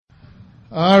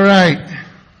All right.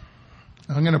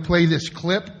 I'm going to play this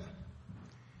clip,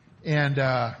 and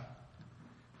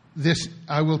this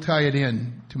I will tie it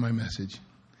in to my message.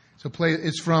 So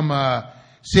it's from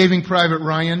Saving Private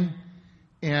Ryan,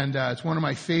 and it's one of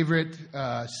my favorite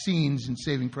scenes in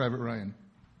Saving Private Ryan.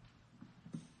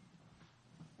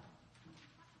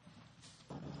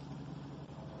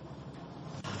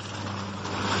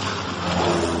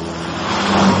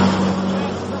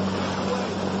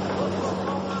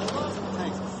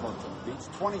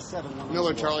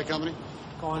 Miller, Charlie Company.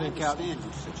 Go on in, Captain. I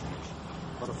understand your situation.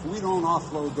 But if we don't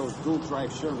offload those dual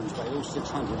drive Shermans by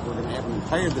 0600, we're going to have an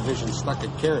entire division stuck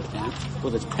at Carrot Camp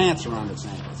with its pants around its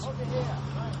ankles.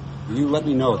 You let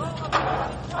me know that.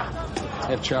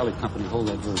 Have Charlie Company hold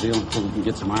that Verdeal until we can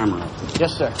get some armor out.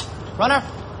 Yes, sir. Runner.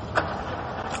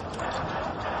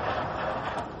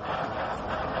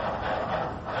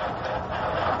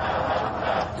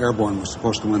 Airborne was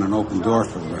supposed to win an open door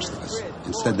for the rest of us.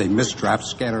 Instead, they misdropped,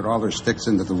 scattered all their sticks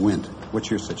into the wind. What's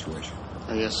your situation?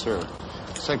 Yes, sir.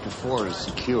 Sector 4 is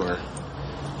secure.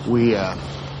 We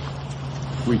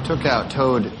took out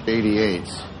towed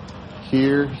 88s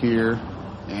here,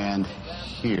 and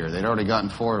here. They'd already gotten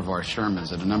 4 of our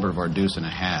Shermans and a number of our deuce and a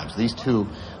halves. These 2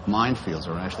 minefields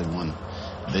are actually one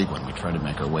big one. We tried to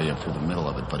make our way up through the middle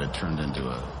of it, but it turned into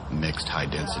a mixed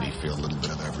high-density field, a little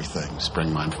bit of everything.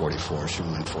 Spring mine 44, shoe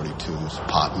mine 42s,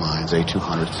 pot mines,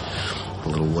 A200s, the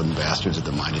little wooden bastards that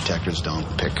the mine detectors don't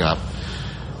pick up.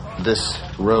 This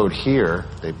road here,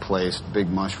 they placed big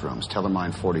mushrooms,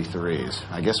 Tellermine 43s,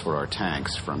 I guess were our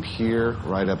tanks, from here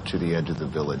right up to the edge of the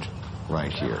village,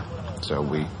 right here. So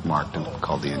we marked them,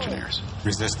 called the engineers.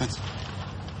 Resistance?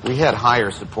 We had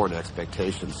higher support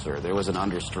expectations, sir. There was an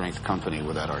understrength company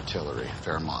without artillery,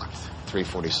 Wehrmacht,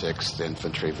 346th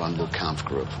Infantry von Buchkampf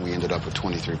Group. We ended up with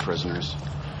 23 prisoners.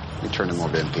 We turned them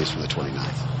over to MPs from the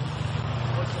 29th.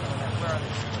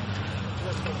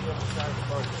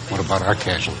 What about our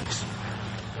casualties?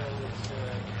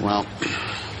 Well,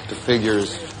 the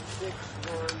figures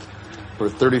were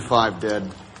 35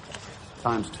 dead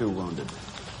times 2 wounded.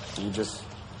 We just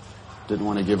didn't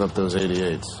want to give up those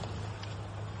 88s.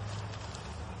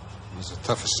 It was a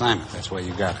tough assignment. That's why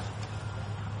you got it.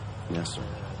 Yes, sir.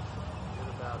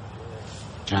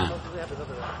 John.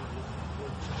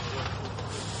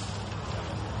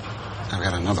 I've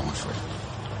got another one for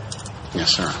you.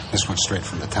 Yes, sir. This one's straight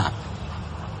from the top.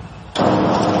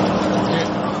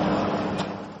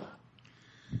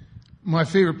 My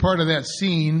favorite part of that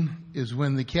scene is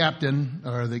when the captain,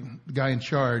 or the guy in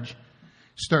charge,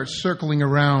 starts circling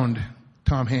around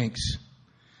Tom Hanks.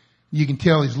 You can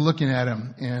tell he's looking at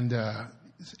him, and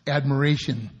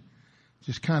admiration,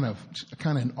 just kind of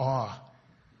in awe,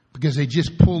 because they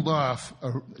just pulled off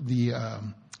the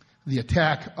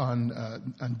attack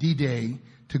on D-Day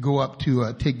to go up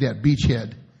to take that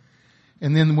beachhead.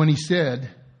 And then when he said,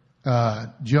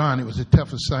 John, it was a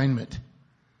tough assignment.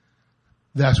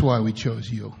 That's why we chose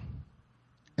you.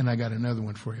 And I got another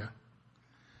one for you.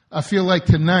 I feel like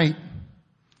tonight,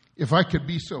 if I could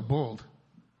be so bold,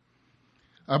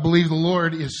 I believe the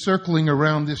Lord is circling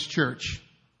around this church.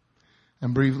 I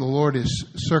believe the Lord is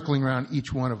circling around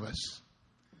each one of us.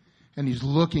 And He's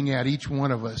looking at each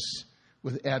one of us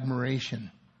with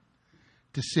admiration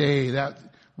to say that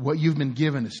what you've been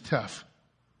given is tough,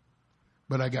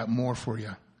 but I got more for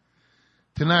you.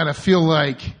 Tonight I feel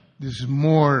like this is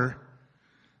more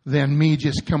than me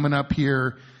just coming up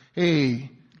here.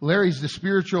 Hey, Larry's the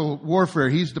spiritual warfare.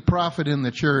 He's the prophet in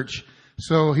the church.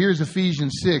 So here's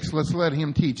Ephesians 6. Let's let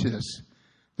him teach this.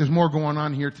 There's more going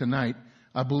on here tonight.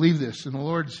 I believe this. And the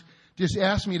Lord's just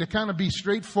asked me to kind of be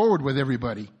straightforward with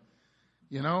everybody.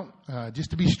 You know,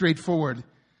 just to be straightforward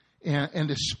and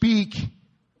to speak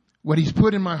what He's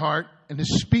put in my heart and to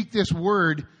speak this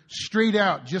word straight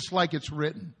out, just like it's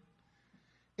written.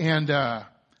 And I've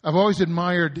always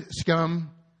admired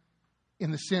Scum in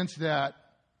the sense that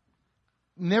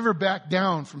never back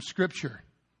down from Scripture.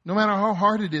 No matter how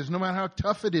hard it is, no matter how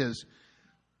tough it is.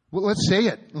 Well, let's say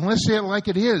it. And let's say it like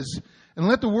it is. And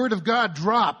let the Word of God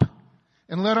drop.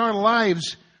 And let our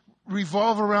lives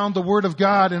revolve around the Word of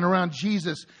God and around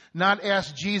Jesus. Not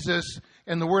ask Jesus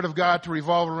and the Word of God to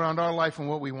revolve around our life and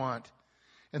what we want.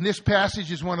 And this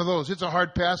passage is one of those. It's a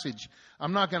hard passage.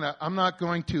 I'm not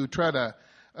going to try to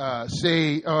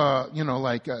say,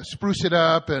 spruce it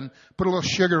up and put a little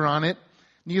sugar on it.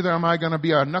 Neither am I going to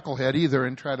be a knucklehead either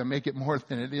and try to make it more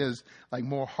than it is, like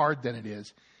more hard than it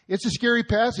is. It's a scary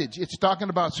passage. It's talking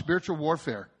about spiritual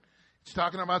warfare. It's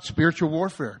talking about spiritual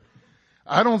warfare.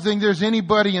 I don't think there's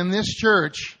anybody in this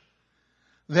church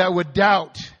that would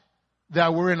doubt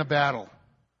that we're in a battle.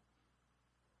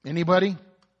 Anybody?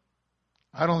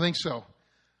 I don't think so.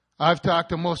 I've talked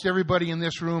to most everybody in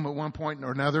this room at one point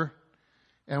or another,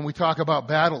 and we talk about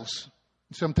battles.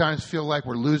 Sometimes feel like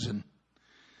we're losing.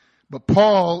 But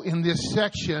Paul in this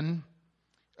section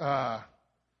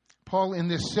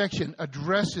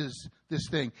addresses this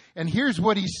thing. And here's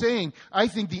what he's saying. I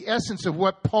think the essence of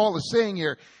what Paul is saying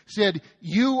here said,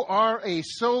 you are a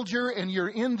soldier and you're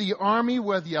in the army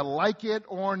whether you like it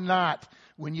or not.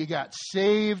 When you got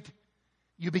saved,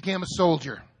 you became a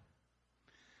soldier.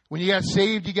 When you got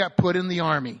saved, you got put in the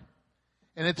army.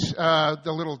 And it's the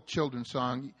little children's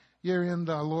song, you're in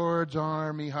the Lord's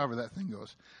army, however that thing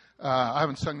goes. I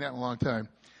haven't sung that in a long time.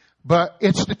 But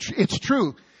it's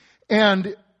true.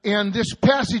 And this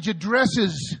passage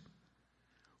addresses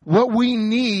what we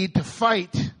need to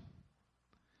fight.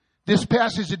 This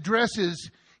passage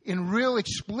addresses in real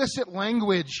explicit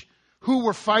language who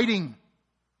we're fighting.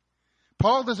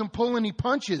 Paul doesn't pull any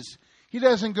punches. He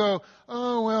doesn't go,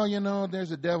 oh, well,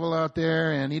 there's a devil out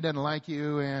there and he doesn't like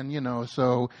you and,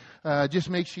 so just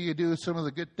make sure you do some of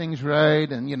the good things right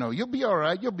and, you'll be all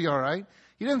right. You'll be all right.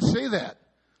 He doesn't say that.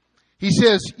 He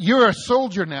says, you're a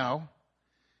soldier now.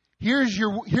 Here's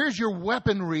your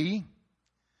weaponry.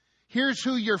 Here's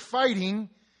who you're fighting.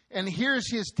 And here's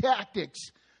his tactics.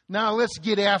 Now let's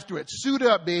get after it. Suit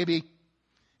up, baby.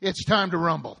 It's time to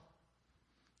rumble.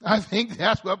 I think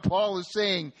that's what Paul is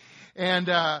saying. And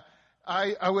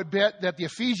I would bet that the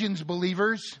Ephesians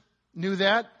believers knew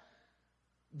that.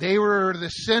 They were the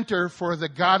center for the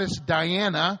goddess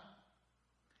Diana,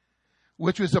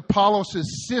 which was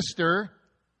Apollos' sister.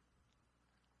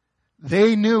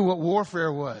 They knew what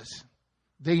warfare was.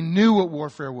 They knew what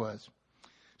warfare was.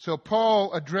 So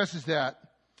Paul addresses that.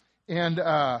 And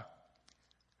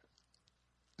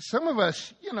some of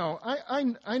us,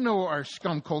 I know our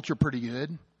scum culture pretty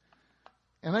good.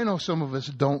 And I know some of us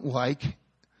don't like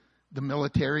the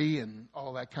military and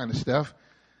all that kind of stuff.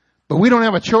 But we don't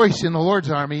have a choice in the Lord's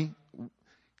army.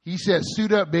 He says,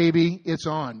 suit up, baby. It's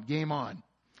on. Game on.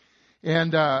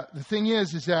 And the thing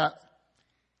is that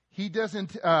he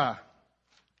doesn't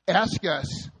ask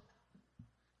us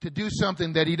to do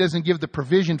something that he doesn't give the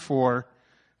provision for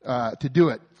to do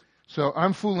it. So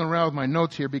I'm fooling around with my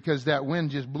notes here because that wind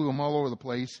just blew them all over the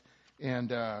place.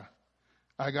 And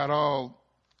I got all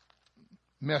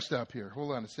messed up here.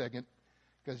 Hold on a second.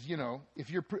 Because, if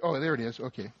you're... there it is.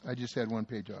 Okay. I just had one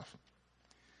page off.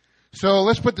 So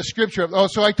let's put the scripture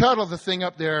up. So I titled the thing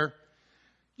up there.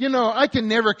 I can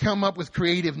never come up with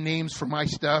creative names for my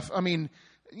stuff. I mean,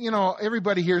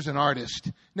 everybody here's an artist.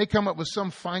 And they come up with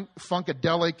some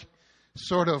funkadelic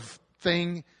sort of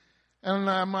thing. And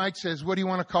Mike says, what do you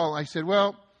want to call it? I said,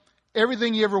 well,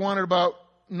 everything you ever wanted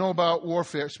know about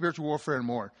warfare, spiritual warfare and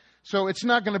more. So it's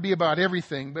not going to be about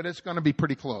everything, but it's going to be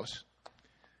pretty close.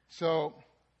 So,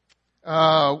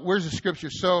 where's the scripture?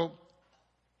 So,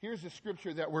 here's the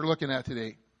scripture that we're looking at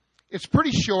today. It's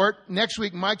pretty short. Next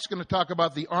week, Mike's going to talk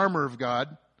about the armor of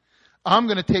God. I'm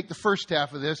going to take the first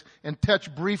half of this and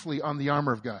touch briefly on the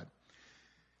armor of God.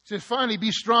 It says, finally,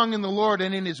 be strong in the Lord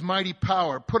and in his mighty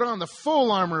power. Put on the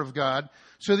full armor of God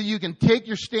so that you can take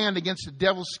your stand against the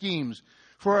devil's schemes.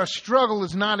 For our struggle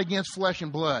is not against flesh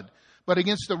and blood, but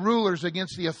against the rulers,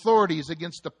 against the authorities,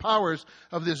 against the powers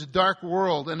of this dark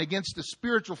world, and against the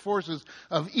spiritual forces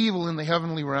of evil in the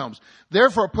heavenly realms.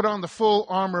 Therefore, put on the full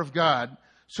armor of God,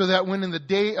 so that when in the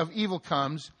day of evil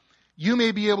comes, you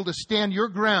may be able to stand your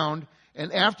ground,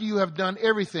 and after you have done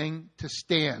everything, to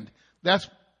stand. That's,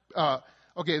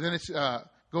 okay, then it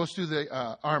goes through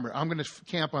the armor. I'm going to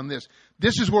camp on this.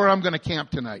 This is where I'm going to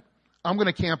camp tonight. I'm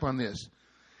going to camp on this.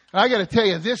 I got to tell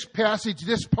you, this passage,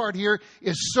 this part here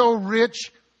is so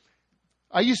rich.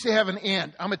 I used to have an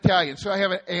aunt. I'm Italian, so I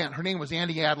have an aunt. Her name was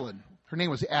Auntie Adeline. Her name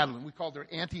was Adeline. We called her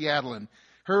Auntie Adeline.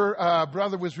 Her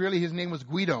brother was his name was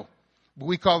Guido, but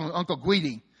we called him Uncle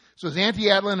Guidi. So it's Auntie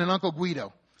Adeline and Uncle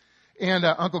Guido, and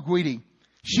Uncle Guidi.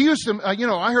 She used to,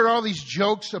 I heard all these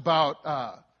jokes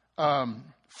about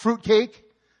fruitcake.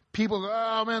 People go,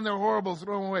 oh man, they're horrible,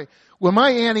 throw them away. When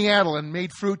my Auntie Adeline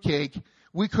made fruitcake,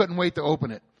 we couldn't wait to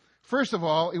open it. First of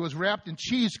all, it was wrapped in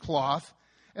cheesecloth,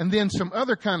 and then some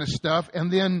other kind of stuff,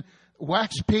 and then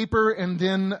wax paper, and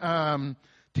then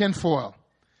tinfoil.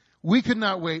 We could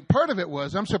not wait. Part of it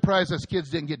was, I'm surprised us kids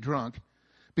didn't get drunk,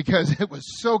 because it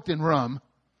was soaked in rum,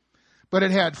 but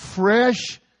it had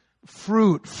fresh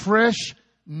fruit, fresh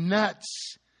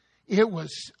nuts. It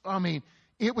was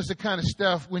the kind of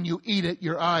stuff, when you eat it,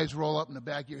 your eyes roll up in the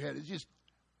back of your head.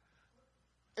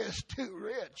 It's too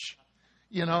rich.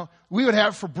 We would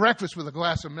have it for breakfast with a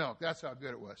glass of milk. That's how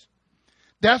good it was.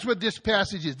 That's what this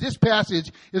passage is. This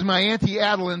passage is my Auntie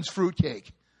Adeline's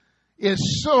fruitcake.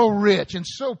 It's so rich and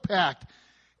so packed.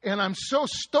 And I'm so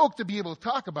stoked to be able to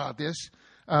talk about this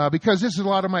because this is a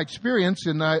lot of my experience,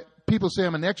 and people say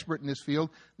I'm an expert in this field.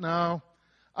 No,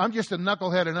 I'm just a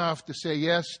knucklehead enough to say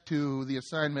yes to the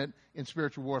assignment in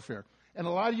spiritual warfare. And a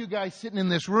lot of you guys sitting in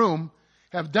this room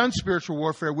have done spiritual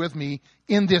warfare with me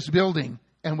in this building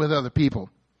and with other people.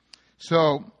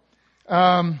 So,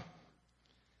 all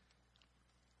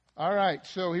right,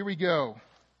 so here we go.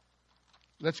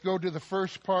 Let's go to the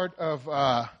first part of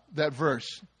that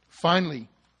verse. Finally,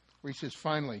 where he says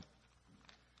finally.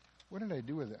 What did I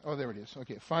do with that? Oh, there it is.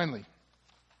 Okay, finally.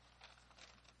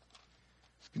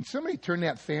 Can somebody turn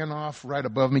that fan off right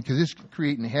above me? Because it's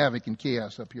creating havoc and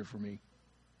chaos up here for me.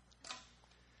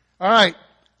 All right.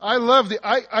 I love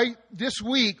this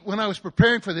week when I was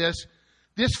preparing for this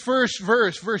first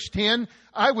verse, verse 10,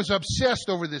 I was obsessed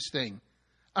over this thing.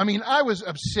 I mean, I was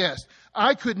obsessed.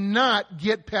 I could not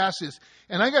get past this.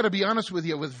 And I got to be honest with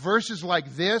you, with verses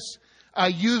like this, I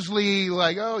usually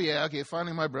like, oh yeah, okay,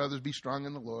 finally my brothers, be strong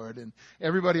in the Lord. And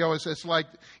everybody always says,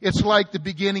 it's like the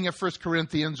beginning of 1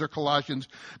 Corinthians or Colossians.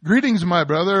 Greetings, my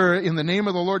brother, in the name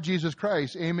of the Lord Jesus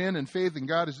Christ. Amen. And faith in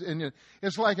God is in you.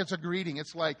 It's like it's a greeting.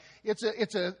 It's like,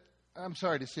 I'm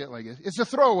sorry to say it like this. It's a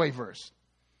throwaway verse.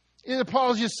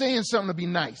 Paul's just saying something to be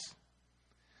nice.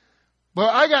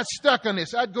 But I got stuck on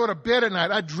this. I'd go to bed at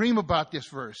night. I'd dream about this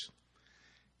verse.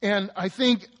 And I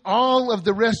think all of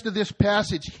the rest of this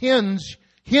passage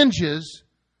hinges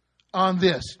on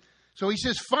this. So he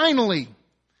says, finally.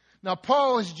 Now,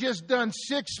 Paul has just done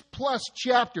 6+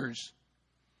 chapters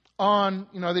on,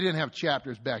 they didn't have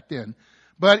chapters back then.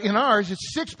 But in ours,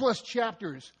 it's 6+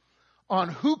 chapters on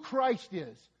who Christ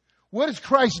is. What has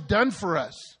Christ done for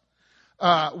us?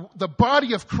 The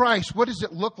body of Christ, what does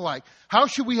it look like? How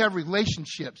should we have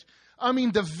relationships? I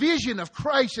mean, the vision of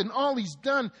Christ and all He's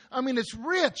done, it's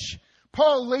rich.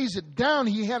 Paul lays it down.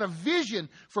 He had a vision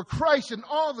for Christ and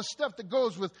all the stuff that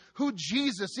goes with who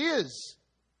Jesus is.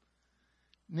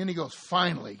 And then he goes,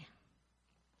 finally.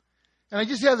 And I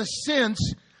just have the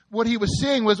sense what he was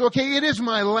saying was, okay, it is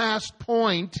my last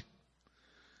point.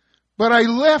 But I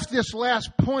left this last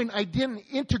point. I didn't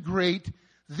integrate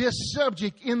this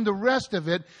subject in the rest of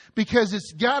it because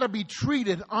it's got to be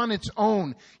treated on its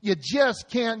own. You just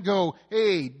can't go,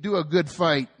 hey, do a good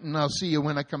fight and I'll see you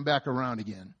when I come back around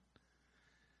again.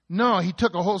 No, he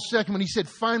took a whole second when he said,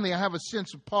 finally, I have a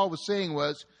sense what Paul was saying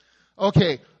was,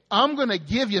 okay, I'm going to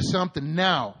give you something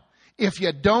now. If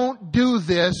you don't do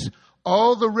this,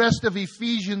 all the rest of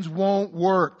Ephesians won't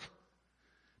work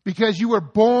because you were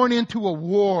born into a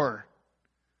war.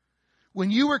 When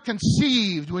you were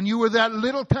conceived, when you were that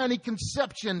little tiny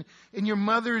conception in your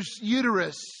mother's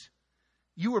uterus,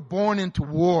 you were born into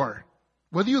war,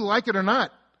 whether you like it or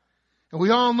not. And we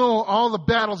all know all the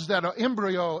battles that an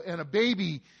embryo and a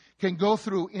baby can go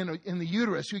through in the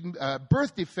uterus.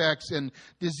 Birth defects and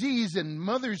disease and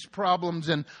mother's problems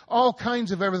and all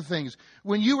kinds of other things.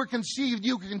 When you were conceived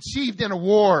in a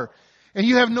war, and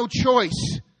you have no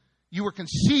choice. You were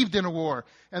conceived in a war.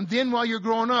 And then while you're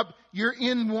growing up, you're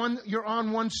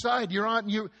on one side.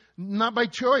 You're not by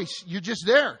choice. You're just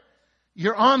there.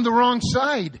 You're on the wrong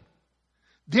side.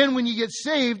 Then when you get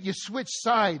saved, you switch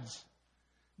sides.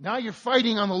 Now you're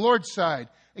fighting on the Lord's side.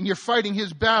 And you're fighting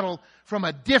His battle from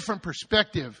a different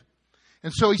perspective.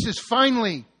 And so he says,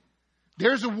 finally,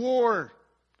 there's a war.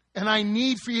 And I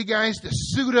need for you guys to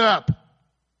suit up.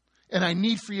 And I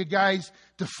need for you guys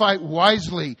to fight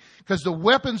wisely. Because the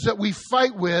weapons that we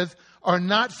fight with are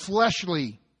not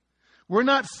fleshly. We're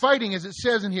not fighting, as it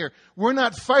says in here, we're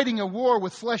not fighting a war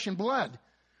with flesh and blood.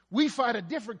 We fight a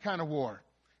different kind of war.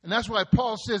 And that's why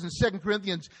Paul says in 2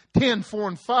 Corinthians 10, 4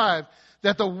 and 5,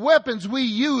 that the weapons we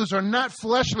use are not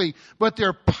fleshly, but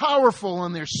they're powerful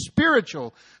and they're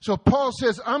spiritual. So Paul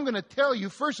says, I'm going to tell you,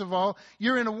 first of all,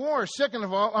 you're in a war. Second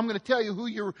of all, I'm going to tell you who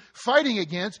you're fighting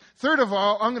against. Third of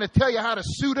all, I'm going to tell you how to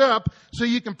suit up so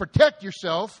you can protect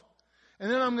yourself. And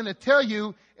then I'm going to tell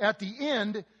you at the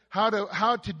end how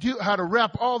to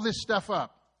wrap all this stuff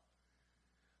up.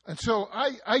 And so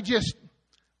I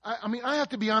have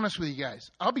to be honest with you guys.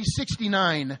 I'll be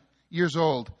 69 years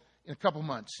old in a couple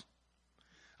months.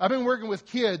 I've been working with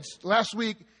kids. Last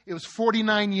week, it was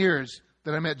 49 years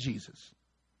that I met Jesus.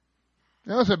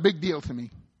 That was a big deal to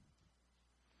me.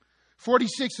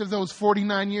 46 of those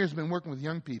 49 years I've been working with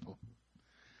young people.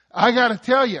 I got to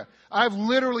tell you, I've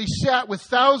literally sat with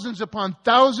thousands upon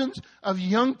thousands of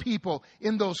young people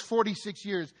in those 46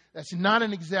 years. That's not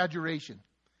an exaggeration.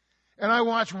 And I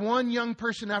watch one young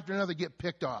person after another get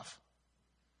picked off.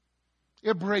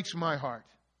 It breaks my heart.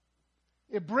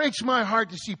 It breaks my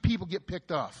heart to see people get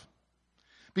picked off.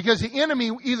 Because the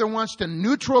enemy either wants to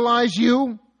neutralize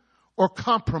you or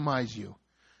compromise you.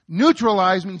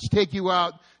 Neutralize means take you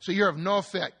out so you're of no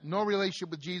effect, no relationship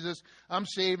with Jesus. I'm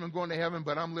saved, I'm going to heaven,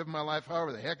 but I'm living my life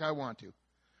however the heck I want to.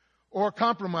 Or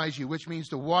compromise you, which means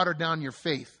to water down your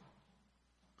faith.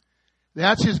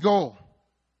 That's his goal.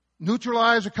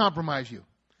 Neutralize or compromise you.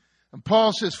 And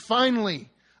Paul says, finally,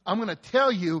 I'm going to tell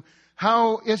you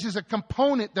how this is a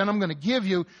component that I'm going to give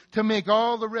you to make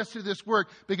all the rest of this work,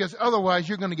 because otherwise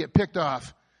you're going to get picked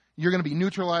off. You're going to be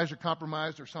neutralized or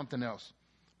compromised or something else.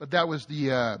 But that was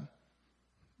the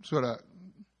sort of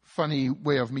funny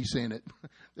way of me saying it.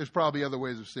 There's probably other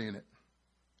ways of saying it.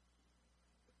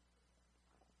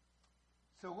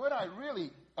 So what I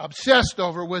really obsessed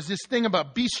over was this thing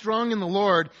about be strong in the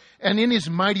Lord and in his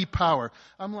mighty power.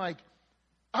 I'm like,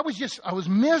 I was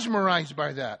mesmerized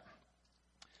by that.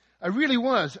 I really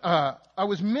was. I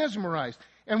was mesmerized.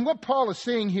 And what Paul is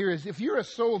saying here is, if you're a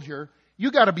soldier, you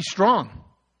got to be strong.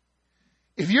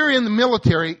 If you're in the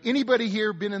military, anybody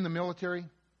here been in the military?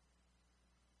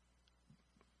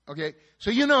 Okay,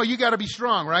 so you know you got to be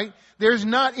strong, right? There's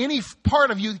not any part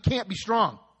of you that can't be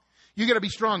strong. You got to be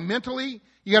strong mentally.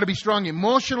 You got to be strong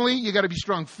emotionally. You got to be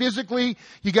strong physically.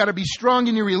 You got to be strong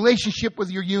in your relationship with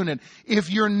your unit.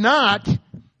 If you're not,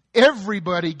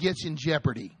 everybody gets in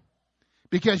jeopardy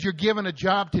because you're given a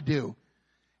job to do,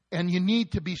 and you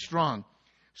need to be strong.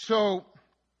 So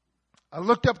I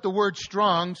looked up the word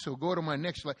strong, so go to my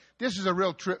next slide. This is a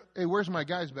real trip. Hey, where's my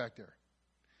guys back there?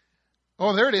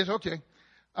 Oh, there it is. Okay.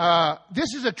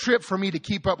 This is a trip for me to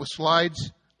keep up with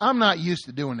slides. I'm not used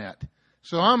to doing that.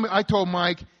 So I told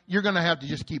Mike, you're going to have to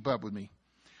just keep up with me.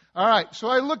 All right. So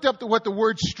I looked up what the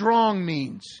word strong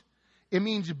means. It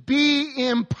means be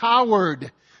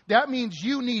empowered. That means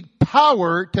you need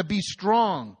power to be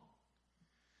strong.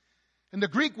 And the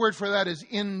Greek word for that is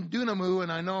endunamou,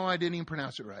 and I know I didn't even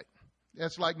pronounce it right.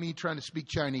 That's like me trying to speak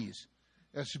Chinese.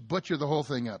 That's butcher the whole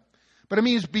thing up. But it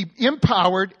means be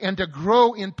empowered and to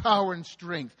grow in power and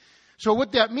strength. So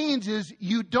what that means is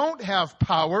you don't have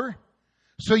power,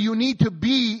 so you need to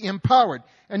be empowered.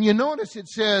 And you notice it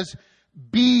says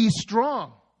be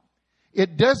strong.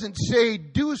 It doesn't say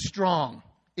do strong.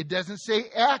 It doesn't say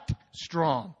act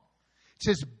strong. It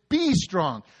says be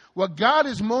strong. What God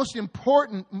is most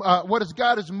important,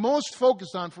 God is most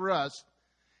focused on for us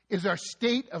is our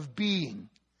state of being.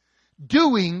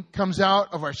 Doing comes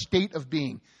out of our state of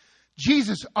being.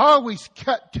 Jesus always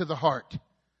cut to the heart.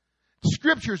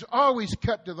 Scriptures always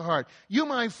cut to the heart. You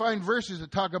might find verses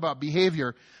that talk about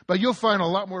behavior, but you'll find a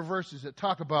lot more verses that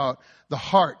talk about the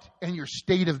heart and your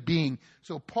state of being.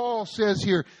 So Paul says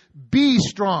here, be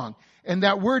strong. And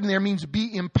that word in there means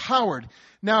be empowered.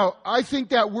 Now, I think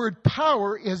that word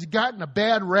power has gotten a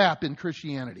bad rap in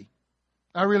Christianity.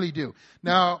 I really do.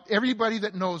 Now, everybody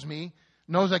that knows me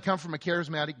knows I come from a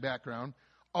charismatic background.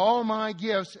 All my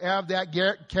gifts have that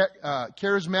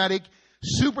charismatic,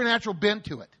 supernatural bent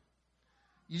to it.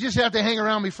 You just have to hang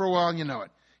around me for a while and you know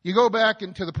it. You go back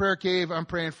into the prayer cave, I'm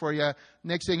praying for you.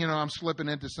 Next thing you know, I'm slipping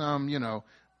into some, thing.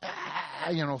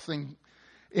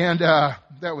 And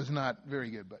that was not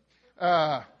very good.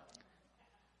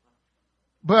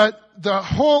 But the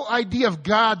whole idea of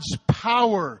God's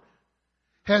power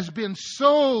has been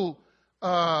so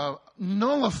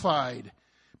nullified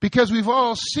because we've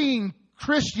all seen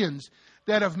Christians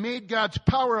that have made God's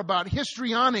power about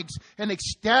histrionics and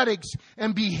ecstatics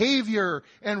and behavior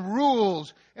and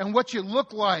rules and what you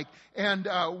look like and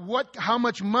how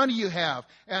much money you have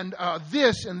and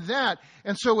this and that.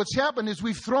 And so what's happened is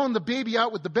we've thrown the baby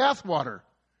out with the bathwater.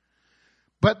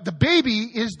 But the baby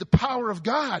is the power of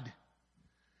God.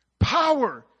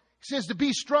 Power. It says to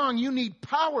be strong, you need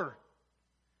power.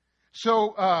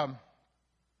 So I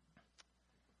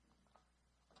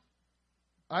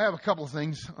have a couple of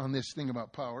things on this thing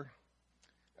about power.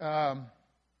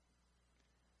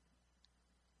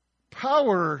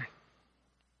 Power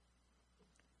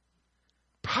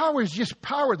is just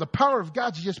power. The power of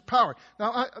God's just power.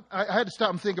 Now, I had to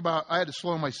stop and think about, I had to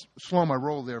slow my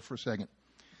roll there for a second.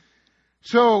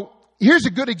 So here's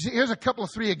a couple of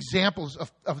 3 examples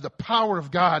of the power of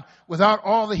God without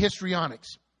all the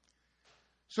histrionics.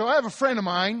 So I have a friend of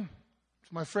mine,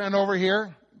 it's my friend over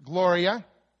here, Gloria.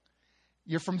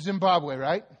 You're from Zimbabwe,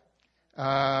 right?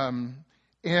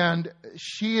 And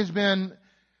she's an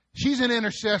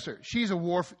intercessor. She's a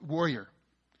warrior.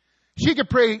 She could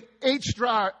pray 8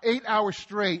 hours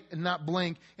straight and not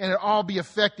blink, and it all be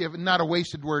effective and not a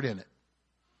wasted word in it.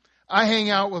 I hang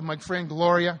out with my friend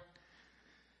Gloria.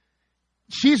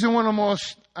 She's one of the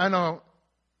most, I know,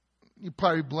 you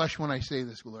probably blush when I say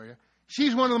this, Gloria.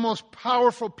 She's one of the most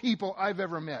powerful people I've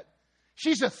ever met.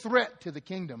 She's a threat to the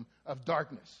kingdom of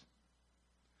darkness.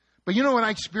 But you know what I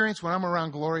experience when I'm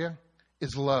around Gloria?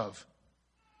 Is love.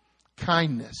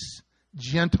 kindness,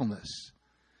 gentleness.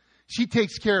 She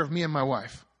takes care of me and my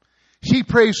wife. She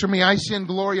prays for me. I send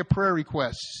Gloria prayer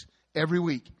requests every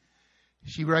week.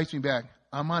 She writes me back,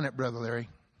 I'm on it, Brother Larry.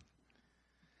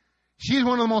 She's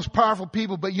one of the most powerful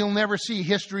people, but you'll never see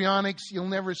histrionics. You'll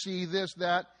never see this,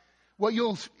 that. What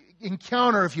you'll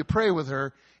encounter if you pray with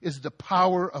her is the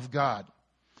power of God.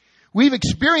 We've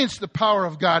experienced the power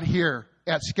of God here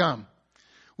at Scum.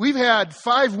 We've had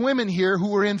 5 women here who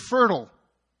were infertile.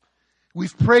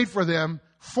 We've prayed for them.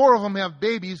 4 of them have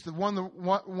babies. The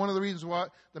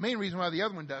main reason why the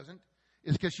other one doesn't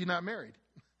is because she's not married.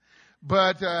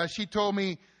 But she told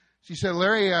me, she said,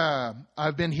 Larry,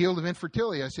 I've been healed of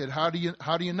infertility. I said, how do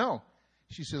you know?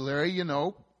 She said, Larry,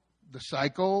 the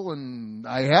cycle, and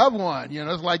I have one.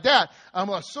 It's like that. I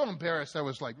was so embarrassed. I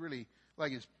was really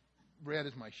as red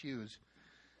as my shoes.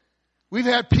 We've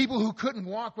had people who couldn't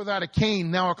walk without a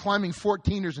cane now are climbing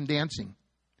 14ers and dancing.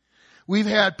 We've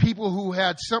had people who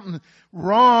had something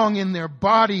wrong in their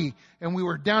body, and we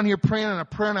were down here praying on a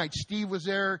prayer night. Steve was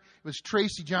there. It was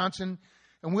Tracy Johnson.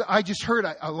 And I just heard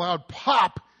a loud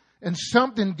pop, and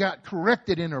something got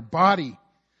corrected in her body.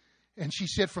 And she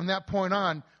said from that point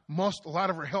on, a lot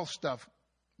of her health stuff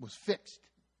was fixed.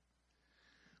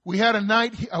 We had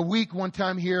a week one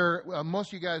time here.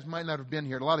 Most of you guys might not have been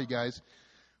here. A lot of you guys.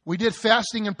 We did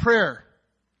fasting and prayer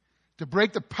to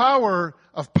break the power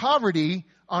of poverty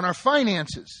on our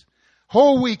finances.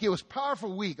 Whole week. It was a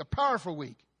powerful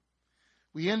week.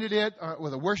 We ended it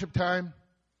with a worship time.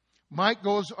 Mike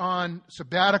goes on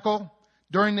sabbatical.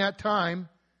 During that time,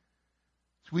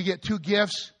 we get 2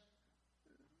 gifts.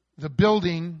 The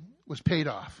building was paid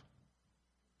off.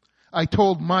 I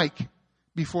told Mike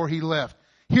before he left,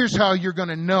 here's how you're going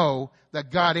to know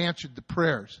that God answered the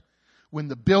prayers. When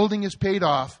the building is paid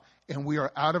off and we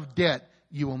are out of debt,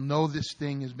 you will know this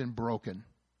thing has been broken.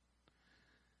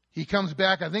 He comes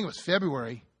back, I think it was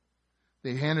February.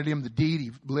 They handed him the deed.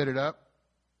 He lit it up.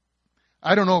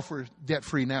 I don't know if we're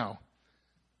debt-free now,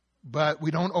 but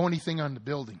we don't owe anything on the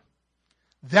building.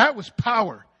 That was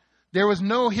power. There was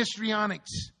no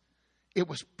histrionics. It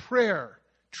was prayer,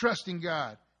 trusting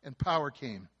God, and power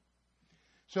came.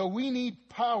 So we need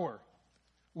power.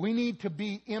 We need to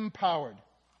be empowered.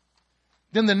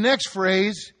 Then the next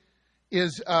phrase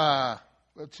is, I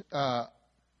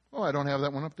don't have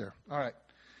that one up there. All right.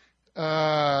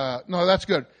 No, that's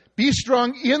good. Be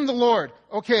strong in the Lord.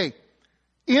 Okay.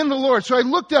 In the Lord. So I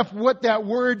looked up what that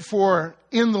word for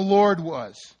in the Lord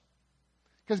was.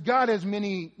 Because God has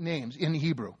many names in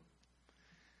Hebrew.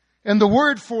 And the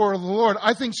word for the Lord,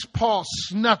 I think Paul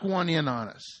snuck one in on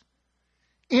us.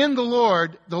 In the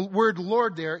Lord, the word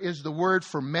Lord there is the word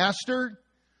for master,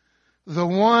 the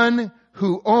one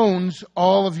who owns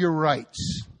all of your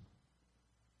rights.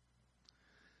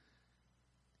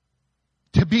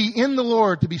 To be in the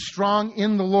Lord, to be strong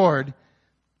in the Lord,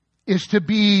 is to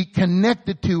be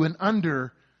connected to and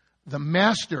under the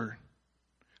master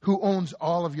who owns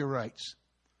all of your rights.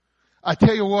 I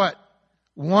tell you what,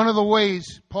 one of the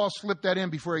ways, Paul slipped that in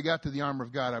before he got to the armor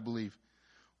of God, I believe.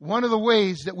 One of the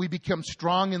ways that we become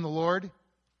strong in the Lord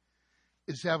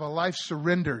is to have a life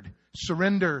surrendered.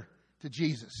 Surrender to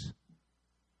Jesus.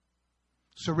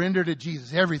 Surrender to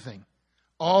Jesus. Everything.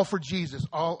 All for Jesus.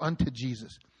 All unto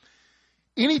Jesus.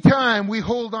 Anytime we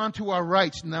hold on to our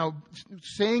rights, now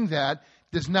saying that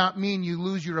does not mean you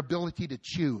lose your ability to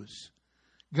choose.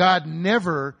 God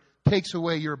never takes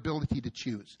away your ability to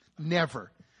choose.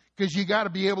 Never. Because you got to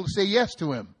be able to say yes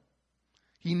to Him.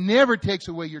 He never takes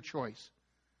away your choice.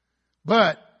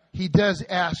 But He does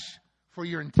ask for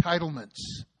your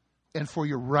entitlements and for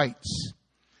your rights.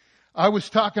 I was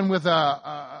talking with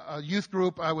a youth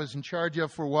group I was in charge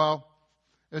of for a while.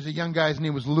 There's a young guy, his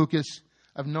name was Lucas.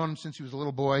 I've known him since he was a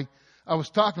little boy. I was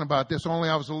talking about this, only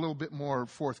I was a little bit more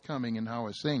forthcoming in how I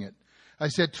was saying it. I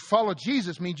said, to follow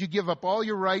Jesus means you give up all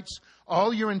your rights,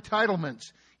 all your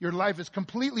entitlements. Your life is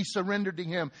completely surrendered to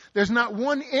Him. There's not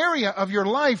one area of your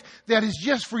life that is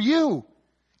just for you.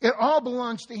 It all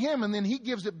belongs to Him, and then He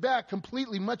gives it back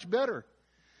completely much better.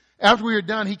 After we were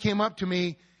done, he came up to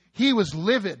me. He was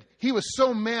livid. He was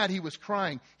so mad he was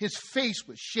crying. His face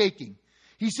was shaking.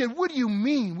 He said, what do you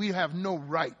mean we have no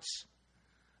rights?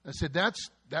 I said,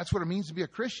 that's what it means to be a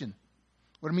Christian.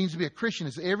 What it means to be a Christian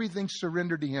is everything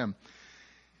surrendered to Him.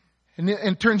 And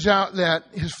it turns out that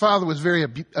his father was very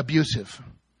abusive.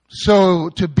 So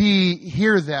to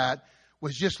hear that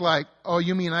was just like, oh,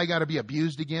 you mean I got to be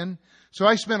abused again? So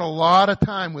I spent a lot of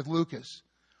time with Lucas,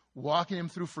 walking him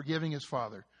through forgiving his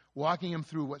father, walking him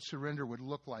through what surrender would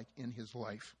look like in his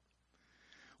life.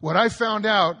 What I found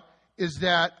out is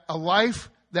that a life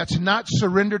that's not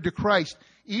surrendered to Christ,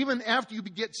 even after you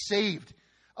get saved,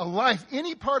 a life,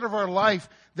 any part of our life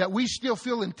that we still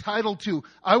feel entitled to,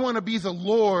 I want to be the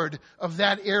Lord of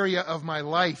that area of my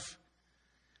life.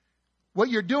 What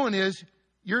you're doing is,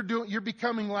 you're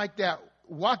becoming like that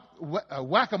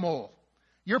whack-a-mole.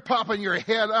 You're popping your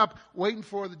head up, waiting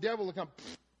for the devil to come.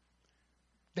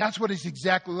 That's what it's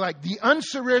exactly like. The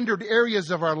unsurrendered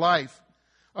areas of our life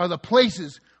are the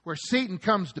places where Satan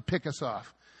comes to pick us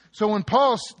off. So when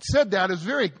Paul said that, it was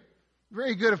very,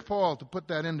 very good of Paul to put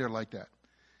that in there like that.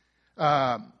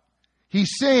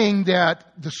 He's saying that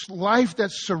the life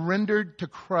that's surrendered to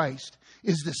Christ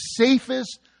is the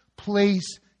safest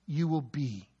place you will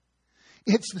be.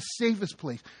 It's the safest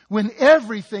place. When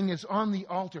everything is on the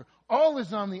altar, all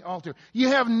is on the altar. You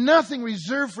have nothing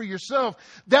reserved for yourself.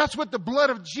 That's what the blood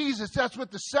of Jesus, that's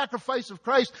what the sacrifice of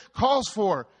Christ calls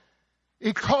for.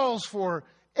 It calls for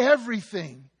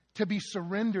everything to be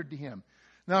surrendered to Him.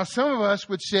 Now, some of us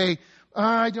would say,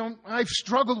 I've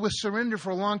struggled with surrender for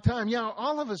a long time. Yeah,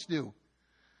 all of us do.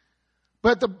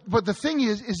 But the thing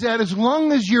is that as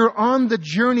long as you're on the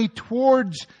journey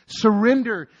towards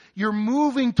surrender, you're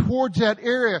moving towards that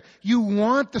area, you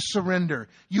want the surrender.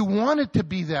 You want it to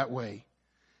be that way.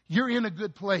 You're in a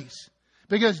good place.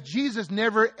 Because Jesus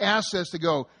never asks us to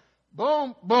go,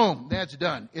 boom, boom, that's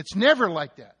done. It's never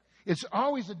like that. It's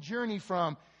always a journey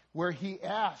from where He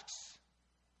asks,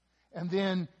 and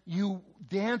then you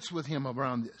dance with Him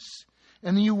around this.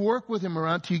 And then you work with Him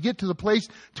around till you get to the place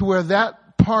to where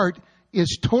that part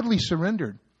is totally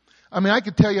surrendered. I mean, I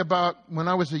could tell you about when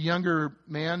I was a younger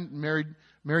man,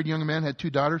 married young man, had 2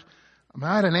 daughters.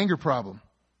 I had an anger problem.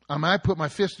 I put my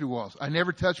fist through walls. I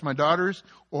never touched my daughters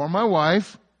or my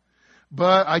wife,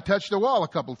 but I touched the wall a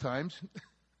couple of times.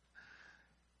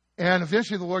 And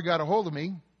eventually the Lord got a hold of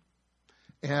me,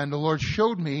 and the Lord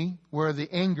showed me where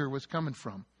the anger was coming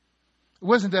from. It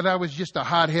wasn't that I was just a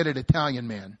hot-headed Italian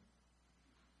man.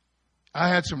 I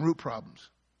had some root problems.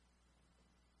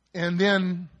 And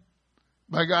then,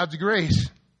 by God's grace,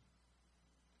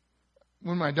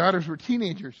 when my daughters were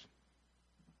teenagers,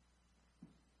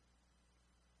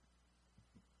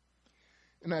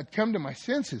 and I'd come to my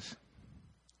senses,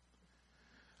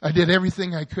 I did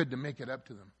everything I could to make it up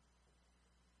to them.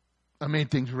 I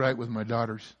made things right with my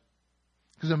daughters.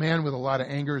 Because a man with a lot of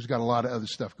anger has got a lot of other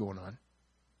stuff going on.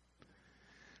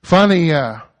 Finally,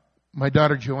 my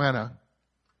daughter Joanna,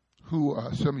 who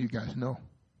some of you guys know,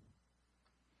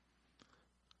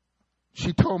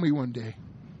 she told me one day,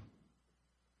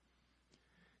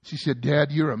 she said,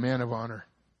 "Dad, you're a man of honor.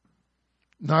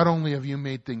 Not only have you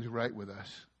made things right with us,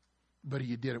 but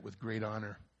you did it with great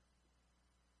honor."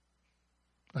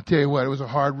 I'll tell you what, it was a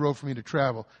hard road for me to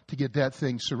travel to get that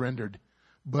thing surrendered.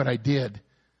 But I did.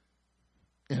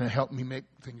 And it helped me make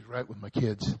things right with my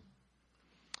kids.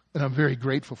 And I'm very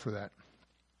grateful for that.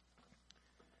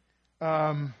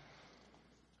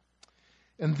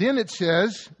 And then it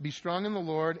says, be strong in the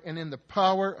Lord and in the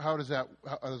power. How does that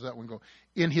one go?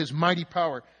 In His mighty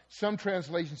power. Some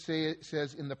translations say it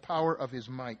says in the power of His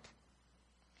might.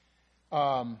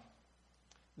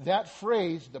 That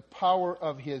phrase, the power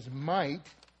of His might,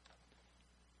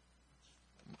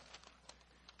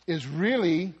 is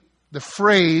really the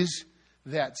phrase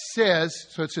that says,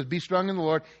 so it says, be strong in the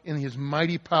Lord in His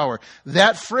mighty power.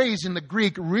 That phrase in the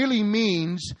Greek really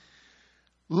means,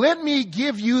 let me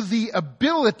give you the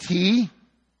ability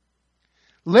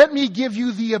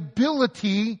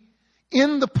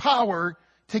in the power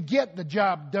to get the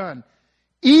job done.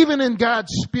 Even in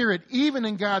God's Spirit, even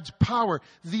in God's power,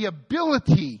 the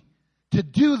ability to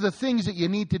do the things that you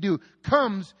need to do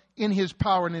comes in His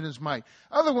power and in His might.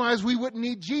 Otherwise, we wouldn't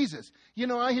need Jesus. You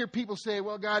know, I hear people say,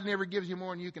 well, God never gives you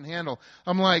more than you can handle.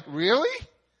 I'm like, really?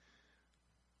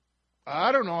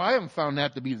 I don't know. I haven't found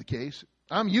that to be the case.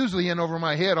 I'm usually in over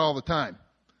my head all the time.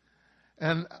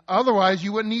 And otherwise,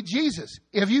 you wouldn't need Jesus.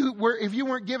 If you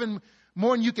weren't given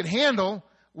more than you could handle,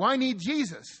 why need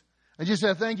Jesus? I just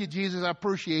said, thank you, Jesus. I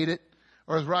appreciate it.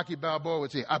 Or as Rocky Balboa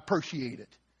would say, I appreciate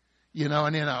it. You know,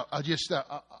 and then I'll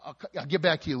get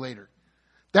back to you later.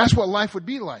 That's what life would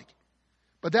be like.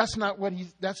 But that's not what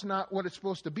it's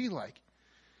supposed to be like.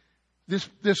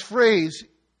 This phrase,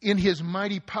 in His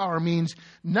mighty power, means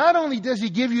not only does He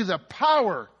give you the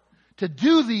power to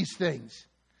do these things,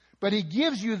 but He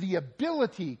gives you the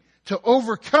ability to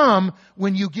overcome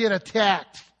when you get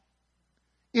attacked.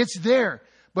 It's there.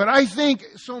 But I think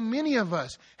so many of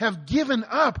us have given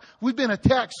up. We've been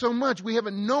attacked so much, we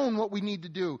haven't known what we need to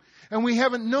do. And we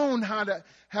haven't known how to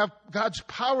have God's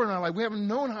power in our life. We haven't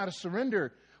known how to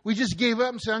surrender. We just gave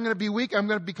up and said, I'm going to be weak. I'm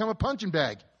going to become a punching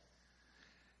bag.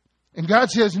 And God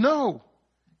says, no.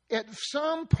 At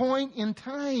some point in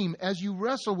time, as you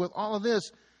wrestle with all of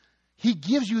this, He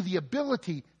gives you the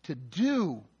ability to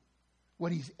do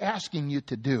what he's asking you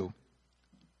to do.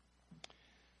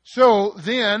 So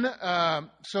then,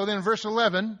 verse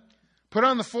 11, put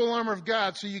on the full armor of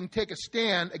God so you can take a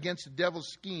stand against the devil's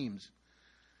schemes.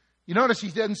 You notice he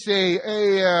doesn't say,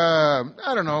 hey,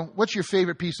 I don't know, what's your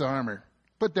favorite piece of armor?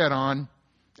 Put that on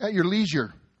at your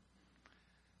leisure.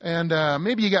 And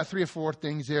maybe you got 3 or 4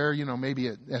 things there, maybe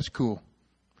that's cool.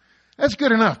 That's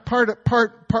good enough. Part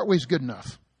way's good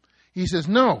enough. He says,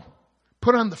 no,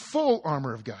 put on the full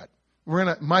armor of God.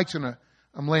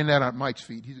 I'm laying that on Mike's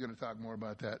feet. He's going to talk more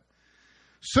about that.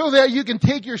 So that you can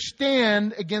take your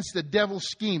stand against the devil's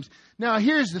schemes. Now,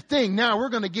 here's the thing. Now, we're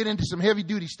going to get into some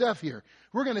heavy-duty stuff here.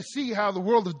 We're going to see how the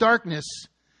world of darkness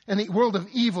and the world of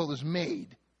evil is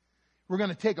made. We're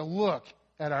going to take a look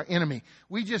at our enemy.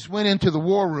 We just went into the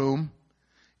war room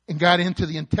and got into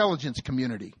the intelligence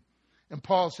community. And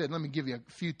Paul said, let me give you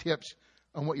a few tips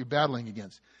on what you're battling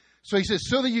against. So he says,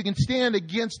 so that you can stand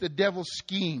against the devil's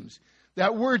schemes.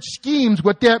 That word schemes,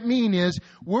 what that means is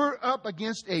we're up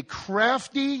against a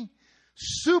crafty,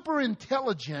 super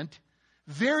intelligent,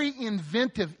 very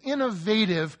inventive,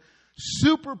 innovative,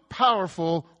 super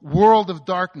powerful world of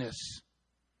darkness.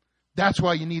 That's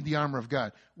why you need the armor of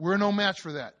God. We're no match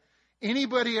for that.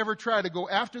 Anybody ever try to go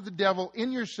after the devil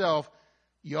in yourself,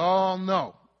 you all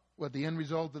know what the end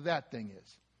result of that thing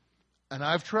is. And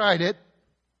I've tried it.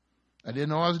 I didn't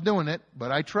know I was doing it,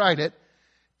 but I tried it.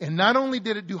 And not only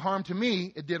did it do harm to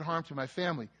me, it did harm to my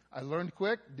family. I learned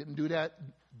quick, didn't do that.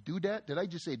 Do that? Did I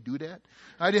just say do that?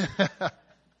 I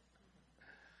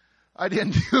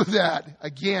didn't do that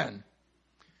again.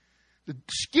 The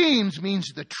schemes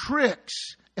means the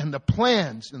tricks and the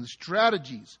plans and the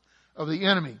strategies of the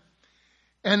enemy.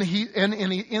 And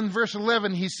in verse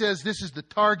 11, he says this is the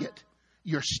target,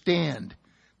 your stand.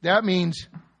 That means,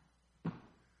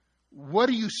 what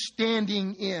are you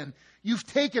standing in? You've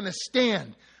taken a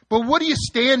stand. But what are you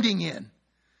standing in?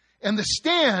 And the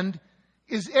stand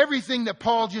is everything that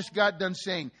Paul just got done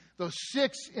saying. Those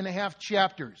 6.5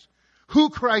 chapters. Who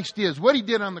Christ is, what he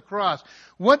did on the cross,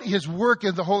 what his work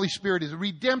of the Holy Spirit is,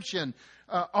 redemption,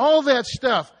 all that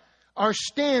stuff. Our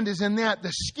stand is in that.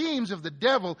 The schemes of the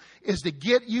devil is to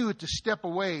get you to step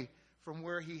away from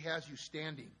where he has you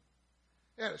standing.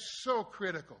 That is so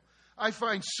critical. I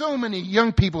find so many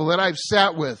young people that I've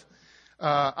sat with.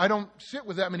 I don't sit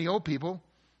with that many old people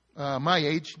my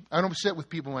age. I don't sit with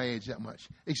people my age that much,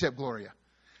 except Gloria.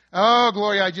 Oh,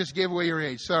 Gloria, I just gave away your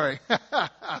age. Sorry.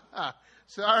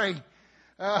 Sorry.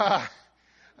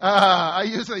 I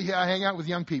usually hang out with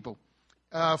young people,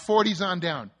 40s on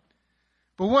down.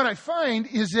 But what I find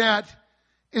is that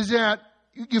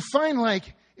you find,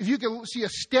 like, if you can see a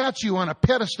statue on a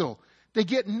pedestal, they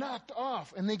get knocked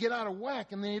off and they get out of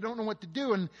whack and they don't know what to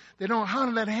do and they don't know, how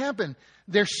did that happen?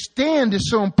 Their stand is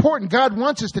so important. God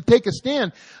wants us to take a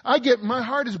stand. My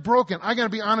heart is broken. I got to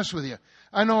be honest with you.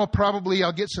 I know probably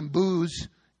I'll get some boos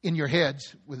in your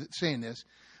heads with saying this,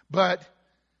 but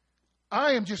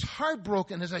I am just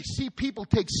heartbroken as I see people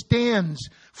take stands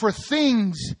for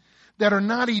things that are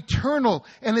not eternal,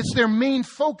 and it's their main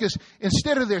focus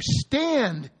instead of their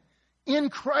stand in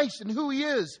Christ and who he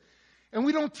is. And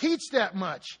we don't teach that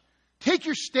much. Take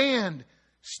your stand.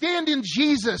 Stand in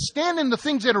Jesus. Stand in the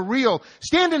things that are real.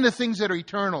 Stand in the things that are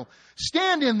eternal.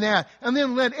 Stand in that, and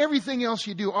then let everything else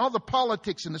you do, all the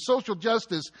politics and the social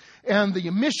justice and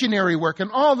the missionary work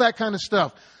and all that kind of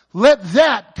stuff, let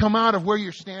that come out of where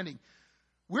you're standing.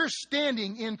 We're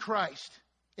standing in Christ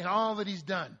in all that he's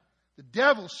done. The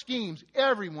devil's schemes,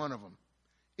 every one of them,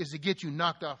 is to get you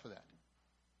knocked off of that.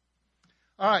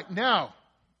 All right, now,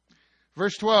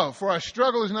 verse 12. For our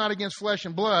struggle is not against flesh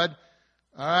and blood.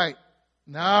 All right,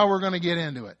 now we're going to get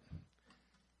into it.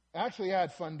 Actually, I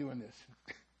had fun doing this.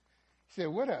 You say,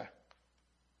 what a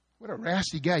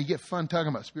rasty guy. You get fun talking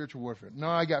about spiritual warfare. No,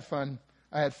 I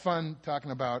had fun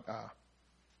talking about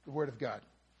the Word of God.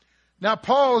 Now,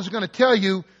 Paul is going to tell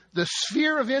you the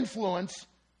sphere of influence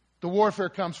the warfare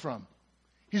comes from.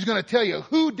 He's going to tell you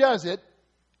who does it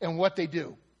and what they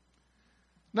do.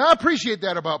 Now, I appreciate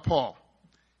that about Paul.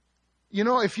 You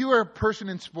know, if you are a person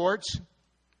in sports,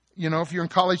 if you're in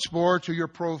college sports or you're a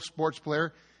pro sports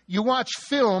player, you watch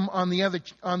film on the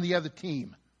other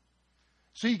team.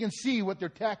 So you can see what their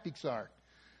tactics are.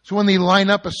 So when they line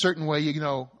up a certain way, you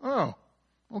know, oh,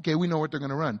 okay, we know what they're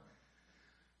going to run.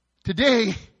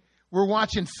 Today, we're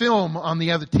watching film on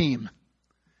the other team.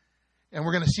 And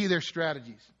we're going to see their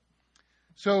strategies.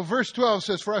 So verse 12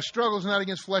 says, for our struggle is not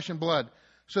against flesh and blood.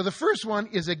 So the first one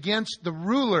is against the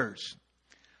rulers.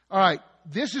 All right,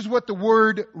 this is what the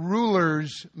word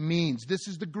rulers means. This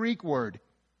is the Greek word.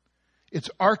 It's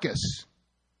archos.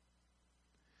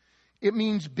 It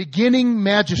means beginning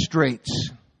magistrates.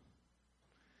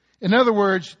 In other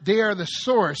words, they are the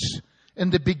source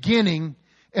and the beginning,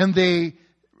 and they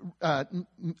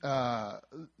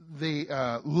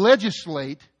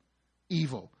legislate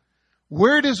evil.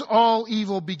 Where does all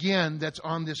evil begin that's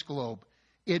on this globe?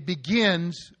 It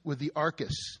begins with the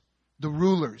Arcus, the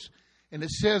rulers. And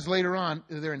it says later on,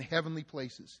 they're in heavenly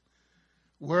places.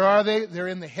 Where are they? They're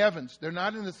in the heavens. They're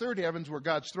not in the third heavens where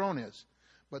God's throne is,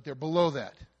 but they're below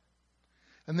that.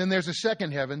 And then there's a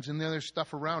second heavens, and then there's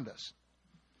stuff around us.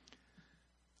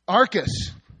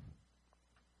 Arcus,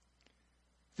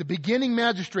 the beginning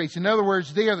magistrates. In other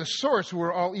words, they are the source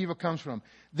where all evil comes from.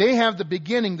 They have the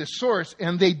beginning, the source,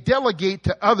 and they delegate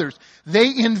to others.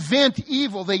 They invent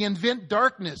evil. They invent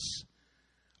darkness.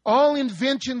 All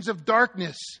inventions of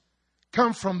darkness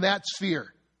come from that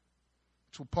sphere.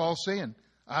 That's what Paul's saying.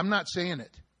 I'm not saying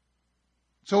it.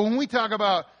 So when we talk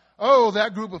about,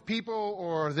 that group of people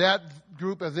or that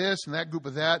group of this and that group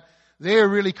of that, they are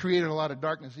really created a lot of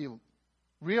darkness and evil.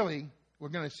 Really, we're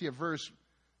going to see a verse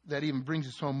that even brings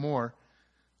us home more.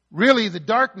 Really, the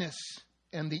darkness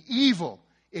and the evil,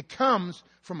 it comes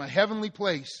from a heavenly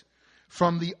place,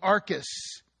 from the Arcus,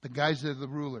 the guys that are the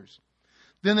rulers.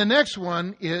 Then the next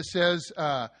one says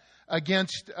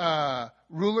against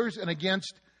rulers and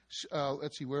against,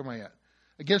 let's see, where am I at?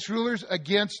 Against rulers,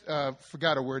 against,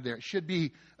 forgot a word there. It should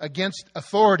be against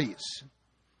authorities.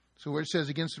 So where it says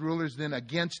against the rulers, then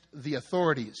against the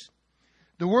authorities.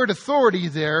 The word authority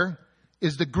there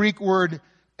is the Greek word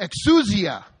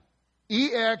exousia.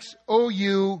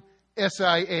 E-X-O-U-S-I-A.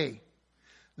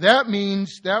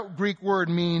 That Greek word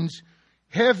means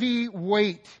heavy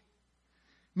weight.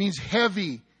 It means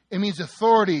heavy. It means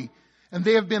authority. And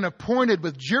they have been appointed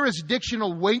with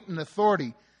jurisdictional weight and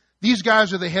authority. These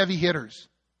guys are the heavy hitters.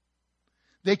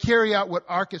 They carry out what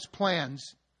Arcus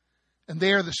plans, and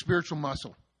they are the spiritual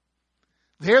muscle.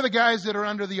 They're the guys that are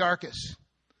under the Arcus.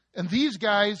 And these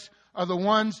guys are the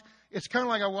ones, it's kind of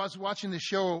like I was watching this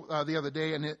show the other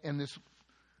day, and this,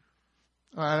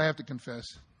 I have to confess,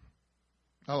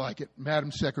 I like it.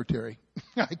 Madam Secretary.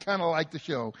 I kind of like the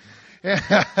show.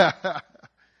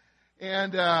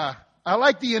 And I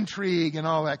like the intrigue and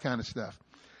all that kind of stuff.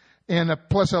 And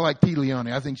plus I like Pete Leone.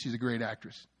 I think she's a great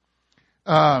actress.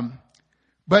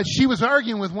 But she was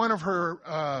arguing with one of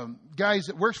her guys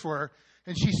that works for her,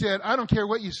 and she said, I don't care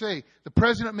what you say. The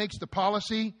president makes the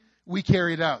policy, we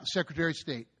carry it out, the Secretary of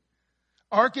State.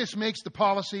 Arcus makes the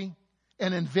policy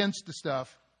and invents the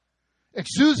stuff.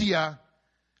 Exousia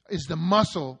is the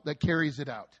muscle that carries it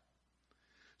out.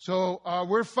 So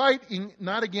we're fighting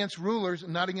not against rulers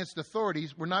and not against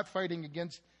authorities. We're not fighting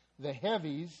against the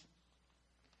heavies.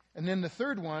 And then the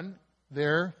third one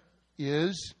there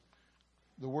is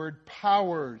the word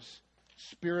powers,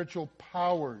 spiritual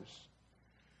powers.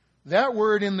 That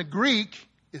word in the Greek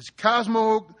is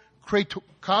cosmocrators.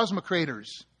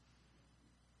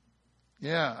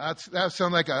 Yeah, that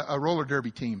sounds like a roller derby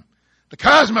team. The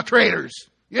cosmocrators.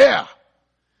 Yeah.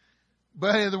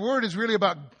 But the word is really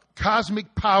about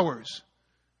cosmic powers.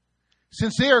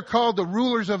 Since they are called the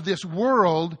rulers of this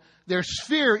world, their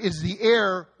sphere is the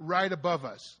air right above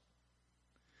us.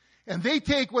 And they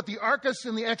take what the Arcus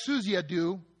and the Exousia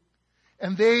do,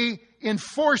 and they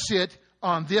enforce it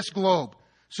on this globe.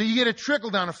 So you get a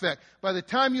trickle-down effect. By the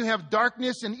time you have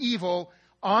darkness and evil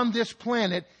on this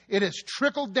planet, it has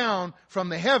trickled down from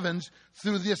the heavens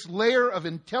through this layer of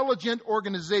intelligent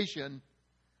organization.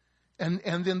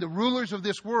 And then the rulers of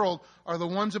this world are the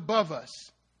ones above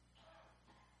us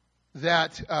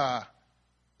that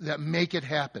make it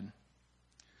happen.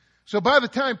 So by the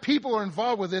time people are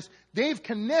involved with this, they've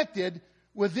connected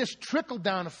with this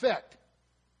trickle-down effect.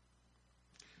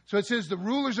 So it says the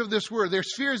rulers of this world, their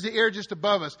sphere is the air just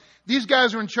above us. These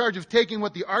guys are in charge of taking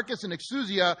what the Arcus and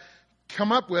Exousia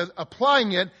come up with,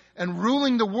 applying it, and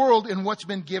ruling the world in what's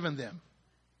been given them.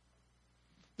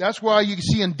 That's why you can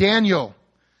see in Daniel,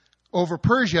 over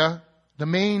Persia, the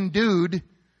main dude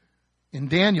in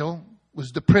Daniel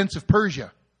was the prince of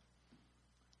Persia.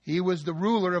 He was the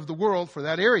ruler of the world for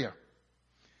that area.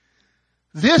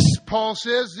 This, Paul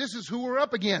says, this is who we're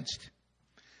up against.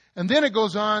 And then it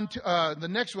goes on to, the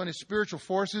next one is spiritual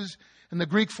forces, and the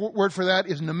Greek word for that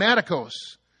is pneumatikos.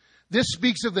 This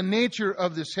speaks of the nature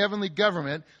of this heavenly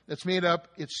government that's made up,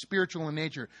 it's spiritual in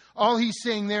nature. All he's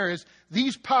saying there is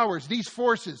these powers, these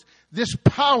forces, this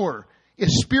power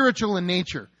is spiritual in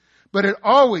nature. But it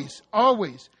always,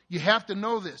 you have to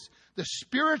know this, the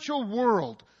spiritual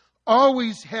world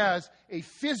always has a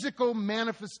physical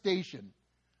manifestation,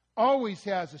 always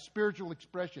has a spiritual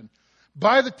expression.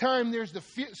 By the time there's the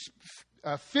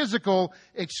physical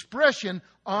expression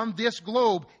on this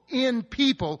globe in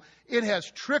people, it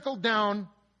has trickled down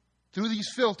through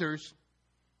these filters,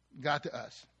 got to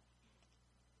us.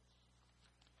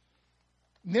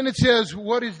 And then it says,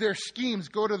 what is their schemes?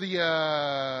 Go to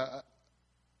the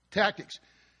tactics.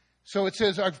 So it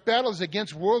says, our battle is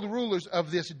against world rulers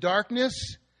of this darkness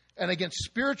and against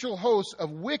spiritual hosts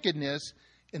of wickedness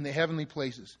in the heavenly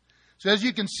places. So as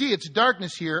you can see, it's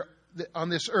darkness here on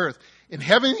this earth. In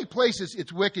heavenly places,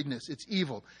 it's wickedness, it's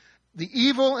evil. The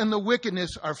evil and the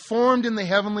wickedness are formed in the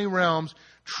heavenly realms,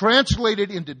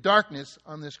 translated into darkness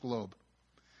on this globe.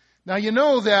 Now you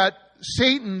know that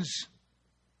Satan's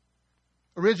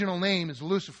original name is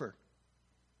Lucifer.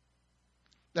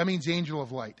 That means angel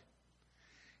of light.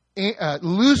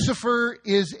 Lucifer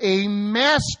is a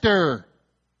master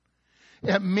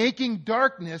at making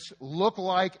darkness look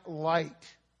like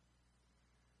light.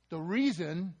 The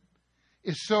reason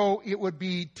is so it would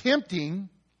be tempting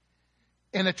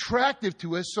and attractive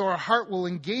to us so our heart will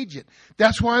engage it.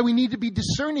 That's why we need to be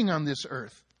discerning on this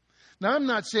earth. Now, I'm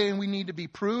not saying we need to be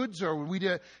prudes or we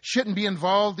shouldn't be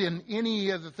involved in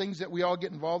any of the things that we all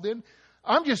get involved in.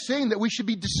 I'm just saying that we should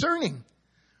be discerning.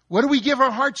 What do we give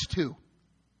our hearts to?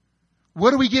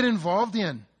 What do we get involved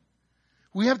in?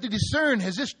 We have to discern,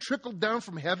 has this trickled down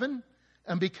from heaven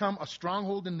and become a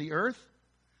stronghold in the earth?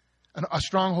 A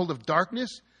stronghold of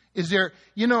darkness? Is there,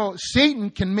 Satan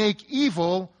can make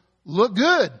evil look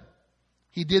good.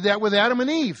 He did that with Adam and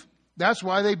Eve. That's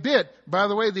why they bit. By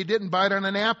the way, they didn't bite on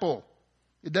an apple.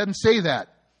 It doesn't say that.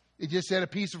 It just said a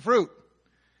piece of fruit.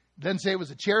 It doesn't say it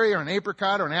was a cherry or an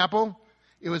apricot or an apple.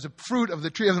 It was a fruit of the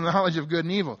tree of the knowledge of good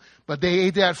and evil. But they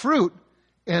ate that fruit,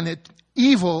 and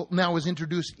evil now was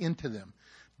introduced into them.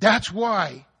 That's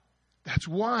why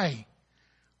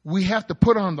we have to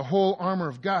put on the whole armor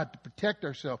of God to protect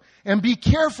ourselves. And be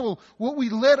careful what we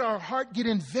let our heart get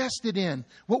invested in,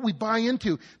 what we buy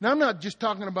into. Now, I'm not just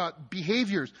talking about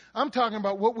behaviors. I'm talking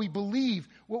about what we believe,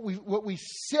 what we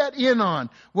set in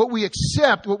on, what we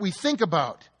accept, what we think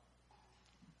about.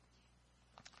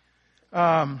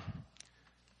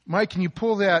 Mike, can you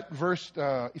pull that verse,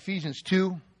 Ephesians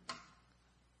 2?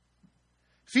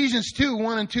 Ephesians 2,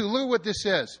 1 and 2. Look at what this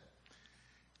says.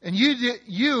 And he did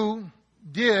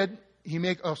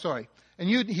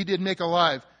make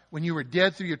alive when you were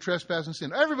dead through your trespass and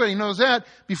sin. Everybody knows that.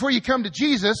 Before you come to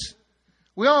Jesus,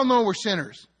 we all know we're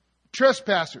sinners,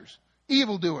 trespassers,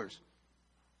 evildoers.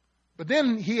 But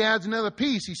then he adds another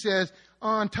piece. He says,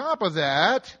 on top of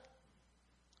that,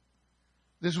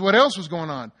 this is what else was going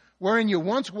on. Wherein you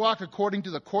once walked according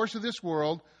to the course of this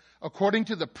world, according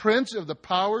to the prince of the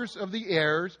powers of the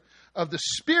airs, of the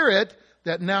spirit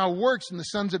that now works in the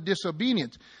sons of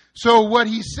disobedience. So what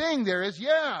he's saying there is,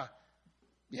 yeah,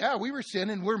 we were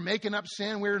sinning. We're making up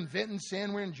sin. We're inventing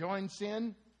sin. We're enjoying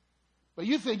sin. But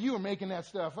you think you were making that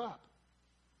stuff up.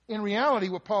 In reality,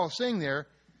 what Paul is saying there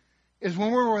is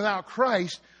when we're without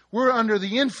Christ, we're under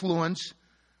the influence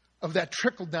of that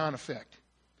trickle-down effect.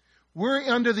 We're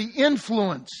under the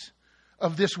influence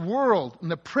of this world and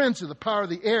the prince of the power of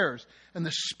the airs and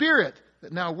the spirit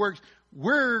that now works.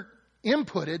 We're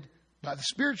inputted by the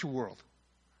spiritual world.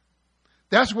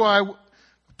 That's why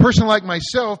a person like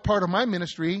myself, part of my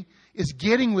ministry, is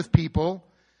getting with people,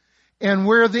 and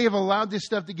where they have allowed this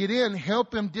stuff to get in,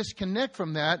 help them disconnect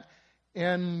from that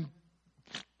and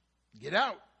get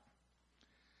out.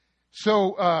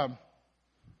 So,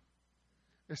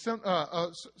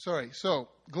 So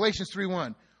Galatians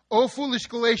 3:1. O foolish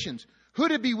Galatians, who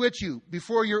did bewitch you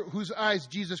before whose eyes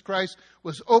Jesus Christ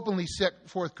was openly set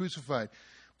forth crucified?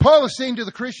 Paul is saying to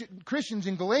the Christians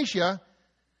in Galatia,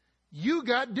 you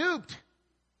got duped.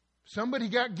 Somebody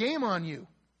got game on you.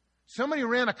 Somebody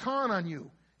ran a con on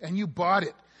you, and you bought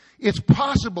it. It's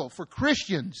possible for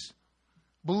Christians,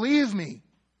 believe me,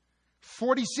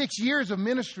 46 years of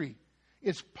ministry,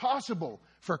 it's possible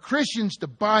for Christians to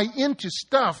buy into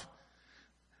stuff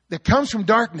that comes from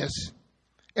darkness,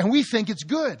 and we think it's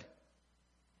good.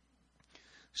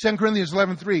 2 Corinthians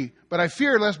 11:3, but I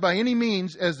fear lest by any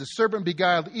means, as the serpent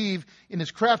beguiled Eve in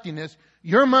his craftiness,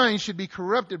 your mind should be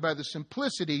corrupted by the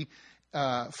simplicity,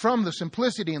 from the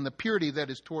simplicity and the purity that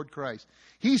is toward Christ.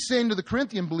 He's saying to the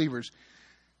Corinthian believers,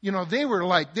 they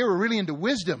were really into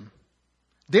wisdom.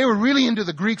 They were really into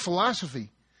the Greek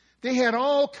philosophy. They had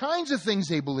all kinds of things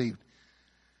they believed.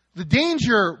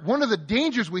 One of the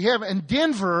dangers we have, and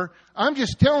Denver, I'm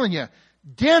just telling you,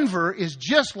 Denver is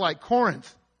just like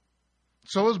Corinth.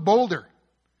 So is Boulder.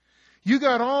 You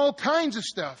got all kinds of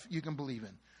stuff you can believe in.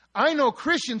 I know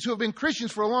Christians who have been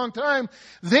Christians for a long time.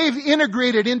 They've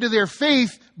integrated into their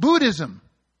faith Buddhism.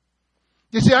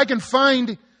 They say, I can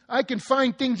find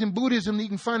things in Buddhism that you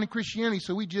can find in Christianity.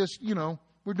 So we just,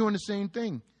 we're doing the same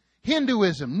thing.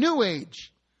 Hinduism, New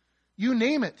Age, you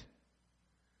name it.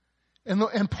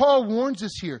 And Paul warns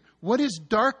us here. What is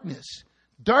darkness?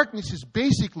 Darkness is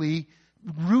basically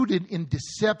rooted in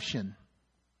deception.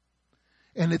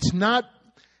 And it's not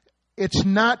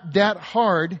that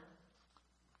hard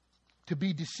to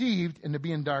be deceived and to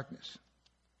be in darkness.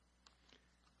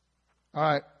 All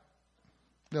right.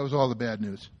 That was all the bad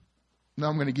news. Now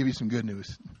I'm going to give you some good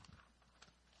news.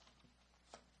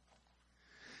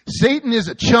 Satan is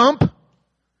a chump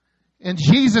and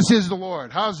Jesus is the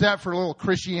Lord. How's that for a little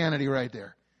Christianity right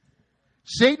there?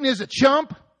 Satan is a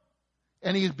chump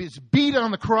and he is beat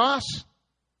on the cross.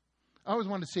 I always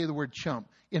wanted to say the word chump.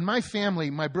 In my family,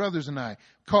 my brothers and I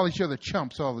call each other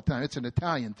chumps all the time. It's an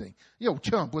Italian thing. Yo,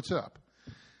 chump, what's up?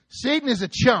 Satan is a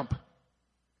chump.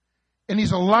 And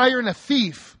he's a liar and a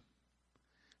thief.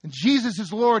 And Jesus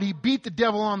is Lord. He beat the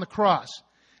devil on the cross.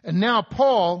 And now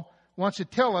Paul wants to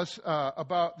tell us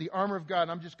about the armor of God.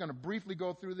 I'm just going to briefly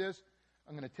go through this.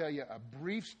 I'm going to tell you a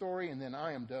brief story and then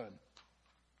I am done.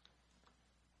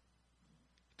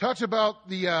 Talks about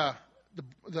the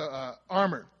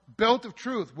armor. Belt of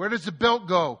truth. Where does the belt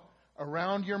go?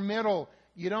 Around your middle.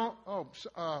 You don't...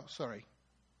 sorry.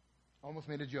 Almost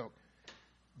made a joke.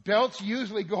 Belts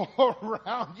usually go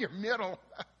around your middle.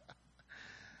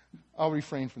 I'll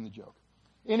refrain from the joke.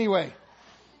 Anyway.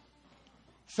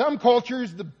 Some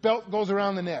cultures, the belt goes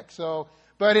around the neck.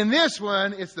 But in this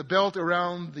one, it's the belt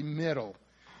around the middle.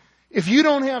 If you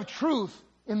don't have truth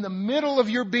in the middle of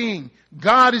your being,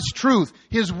 God is truth.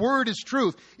 His word is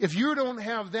truth. If you don't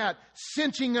have that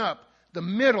cinching up the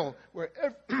middle, where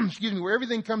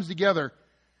everything comes together,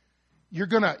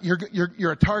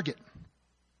 you're a target.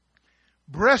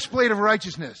 Breastplate of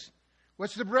righteousness.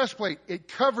 What's the breastplate? It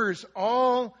covers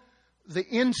all the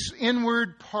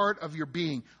inward part of your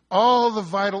being, all the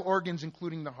vital organs,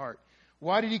 including the heart.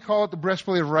 Why did he call it the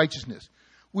breastplate of righteousness?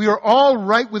 We are all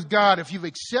right with God. If you've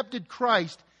accepted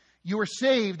Christ, you are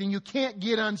saved and you can't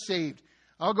get unsaved.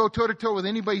 I'll go toe-to-toe with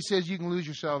anybody who says you can lose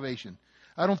your salvation.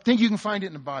 I don't think you can find it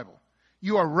in the Bible.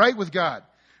 You are right with God.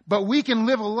 But we can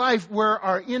live a life where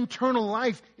our internal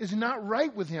life is not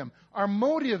right with Him. Our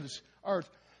motives, our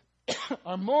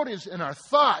motives and our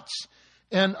thoughts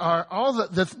and all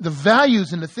the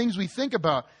values and the things we think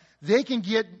about, they can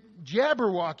get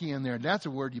jabberwocky in there. That's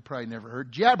a word you probably never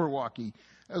heard. Jabberwocky.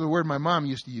 That's a word my mom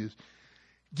used to use.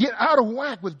 Get out of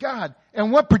whack with God.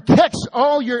 And what protects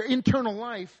all your internal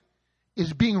life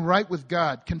is being right with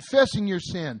God, confessing your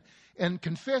sin, and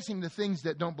confessing the things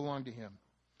that don't belong to Him.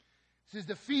 It says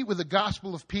the feet with the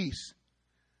gospel of peace.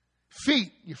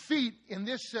 Feet, your feet in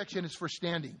this section is for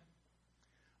standing.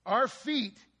 Our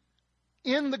feet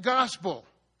in the gospel,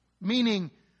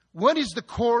 meaning what is the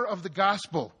core of the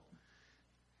gospel?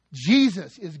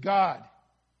 Jesus is God.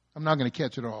 I'm not going to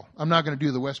catch it all. I'm not going to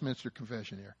do the Westminster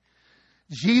Confession here.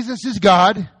 Jesus is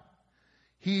God.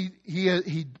 He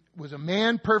was a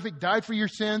man, perfect, died for your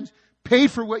sins,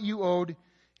 paid for what you owed,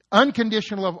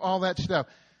 unconditional of all that stuff.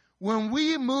 When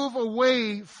we move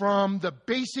away from the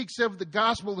basics of the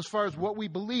gospel as far as what we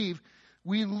believe,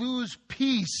 we lose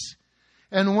peace.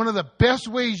 And one of the best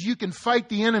ways you can fight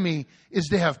the enemy is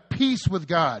to have peace with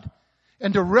God.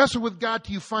 And to wrestle with God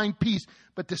till you find peace,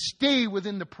 but to stay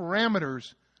within the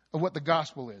parameters of what the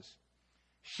gospel is.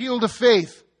 Shield of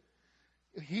faith.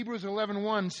 Hebrews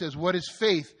 11:1 says, what is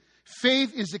faith?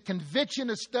 Faith is the conviction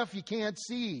of stuff you can't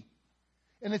see.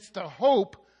 And it's the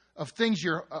hope of things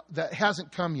that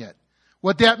hasn't come yet.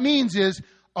 What that means is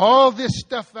all this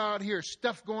stuff out here,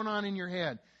 stuff going on in your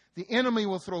head, the enemy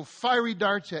will throw fiery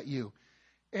darts at you.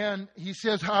 And he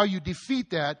says how you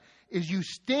defeat that is you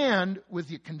stand with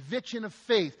the conviction of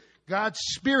faith. God's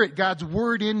Spirit, God's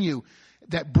Word in you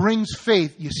that brings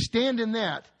faith. You stand in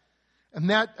that, and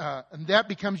that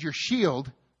becomes your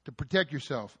shield to protect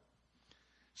yourself.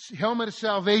 Helmet of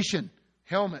salvation.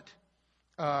 Helmet.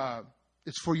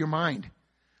 It's for your mind.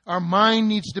 Our mind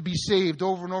needs to be saved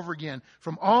over and over again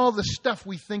from all the stuff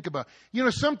we think about. You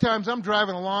know, sometimes I'm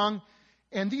driving along,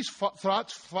 and these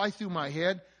thoughts fly through my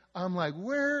head. I'm like,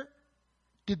 where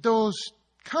did those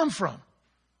come from?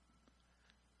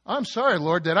 I'm sorry,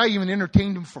 Lord, that I even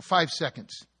entertained them for 5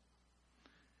 seconds.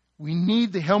 We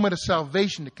need the helmet of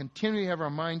salvation to continually have our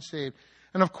minds saved.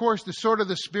 And of course, the sword of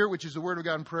the Spirit, which is the Word of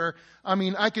God in prayer. I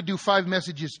mean, I could do 5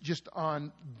 messages just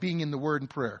on being in the Word and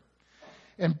prayer.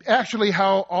 And actually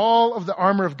how all of the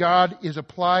armor of God is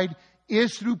applied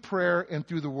is through prayer and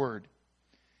through the Word.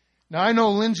 Now, I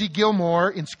know Lindsay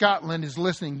Gilmore in Scotland is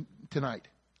listening tonight,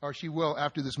 or she will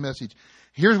after this message.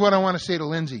 Here's what I want to say to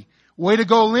Lindsay. Way to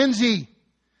go, Lindsay.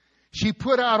 She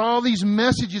put out all these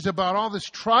messages about all this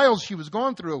trials she was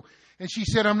going through. And she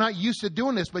said, I'm not used to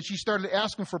doing this. But she started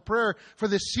asking for prayer for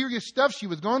this serious stuff she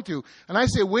was going through. And I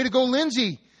say, way to go,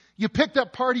 Lindsay. You picked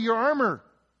up part of your armor.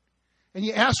 And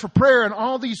you asked for prayer. And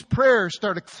all these prayers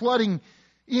started flooding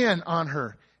in on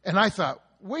her. And I thought,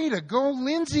 way to go,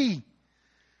 Lindsay.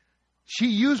 She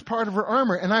used part of her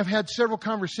armor, and I've had several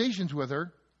conversations with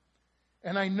her,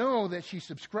 and I know that she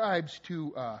subscribes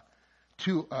to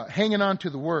hanging on to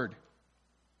the Word.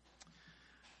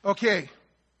 Okay,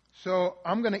 so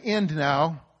I'm going to end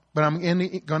now, but I'm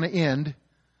going to end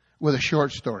with a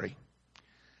short story.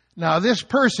 Now, this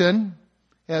person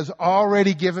has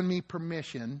already given me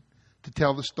permission to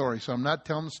tell the story, so I'm not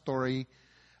telling the story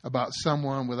about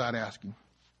someone without asking.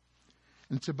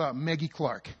 And it's about Maggie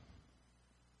Clark.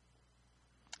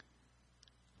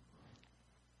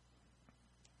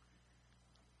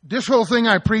 This whole thing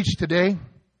I preached today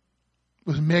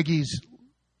was Maggie's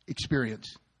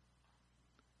experience.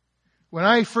 When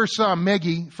I first saw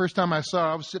Maggie, first time I saw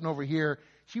her, I was sitting over here.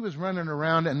 She was running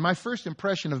around, and my first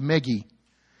impression of Maggie,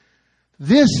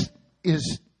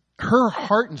 her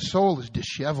heart and soul is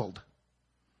disheveled.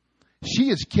 She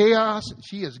is chaos.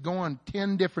 She is going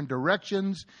 10 different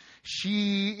directions.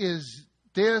 She is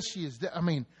this, she is that. I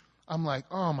mean, I'm like,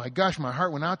 oh my gosh, my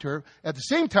heart went out to her. At the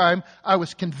same time, I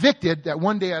was convicted that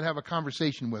one day I'd have a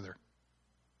conversation with her.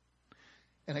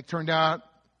 And it turned out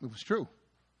it was true.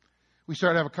 We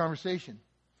started to have a conversation.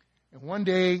 And one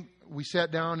day we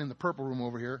sat down in the purple room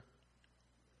over here.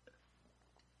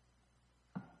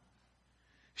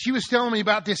 She was telling me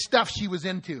about this stuff she was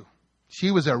into.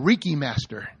 She was a Reiki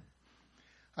master.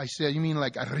 I said, you mean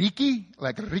like a Reiki?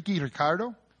 Like Ricky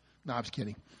Ricardo? No, I was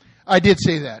kidding. I did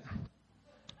say that.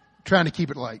 Trying to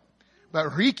keep it light.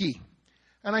 But Reiki.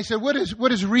 And I said, what is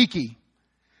Reiki?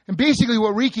 And basically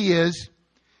what Reiki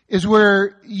is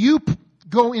where you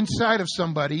go inside of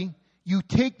somebody, you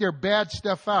take their bad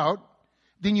stuff out,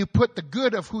 then you put the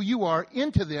good of who you are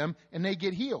into them, and they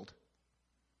get healed.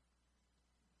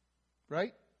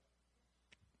 Right?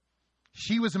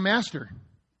 She was a master.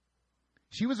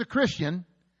 She was a Christian.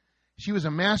 She was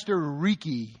a master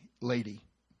Reiki lady.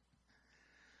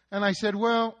 And I said,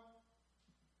 well,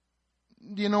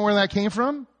 do you know where that came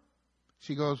from?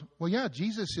 She goes, well, yeah,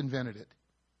 Jesus invented it.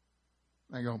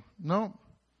 I go, no,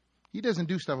 he doesn't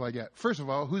do stuff like that. First of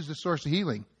all, who's the source of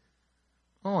healing?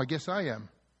 Oh, I guess I am.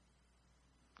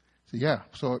 So yeah,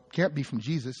 so it can't be from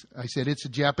Jesus. I said, it's a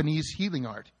Japanese healing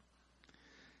art.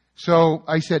 So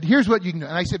I said, here's what you can do.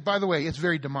 And I said, by the way, it's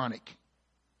very demonic.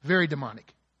 Very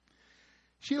demonic.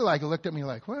 She looked at me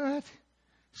like, what?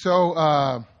 So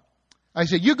I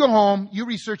said, you go home, you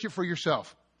research it for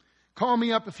yourself. Call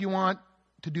me up if you want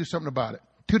to do something about it.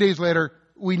 2 days later,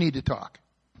 we need to talk.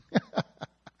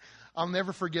 I'll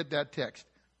never forget that text.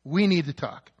 We need to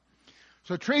talk.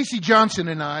 So Tracy Johnson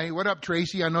and I, what up,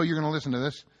 Tracy? I know you're going to listen to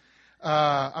this.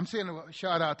 I'm saying a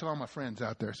shout out to all my friends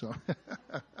out there.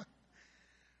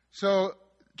 So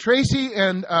Tracy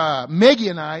and Maggie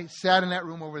and I sat in that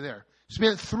room over there.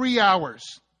 Spent 3 hours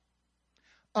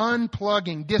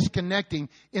unplugging, disconnecting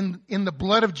in the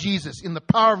blood of Jesus, in the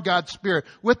power of God's Spirit,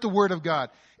 with the Word of God.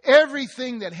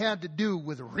 Everything that had to do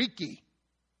with Reiki.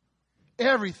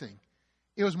 Everything.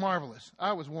 It was marvelous.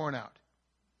 I was worn out.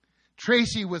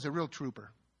 Tracy was a real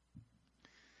trooper.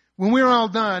 When we were all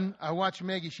done, I watched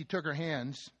Maggie. She took her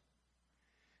hands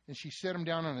and she set them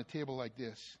down on a table like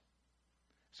this.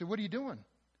 I said, what are you doing?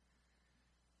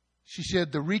 She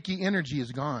said, the Reiki energy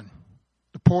is gone.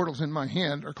 The portals in my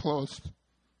hand are closed.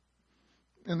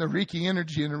 And the Reiki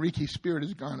energy and the Reiki spirit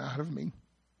has gone out of me.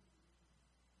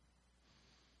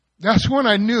 That's when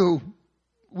I knew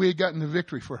we had gotten the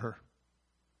victory for her.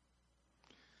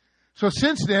 So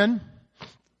since then,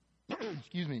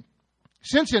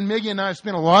 Maggie and I have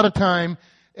spent a lot of time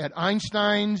at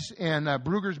Einstein's and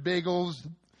Brugger's Bagels,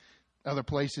 other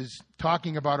places,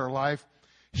 talking about her life.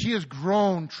 She has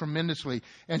grown tremendously.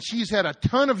 And she's had a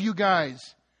ton of you guys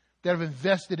that have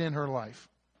invested in her life.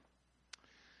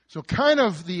 So kind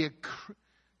of the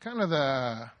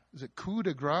is it coup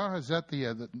de grace? Is that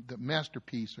the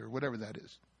masterpiece or whatever that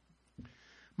is?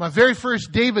 My very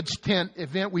first David's Tent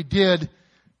event we did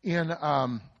in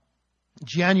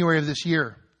January of this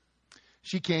year.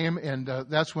 She came, and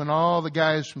that's when all the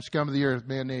guys from Scum of the Earth,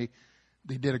 man, they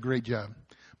did a great job.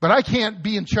 But I can't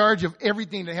be in charge of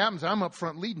everything that happens. I'm up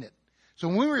front leading it. So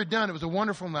when we were done, it was a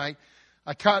wonderful night.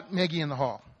 I caught Maggie in the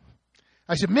hall.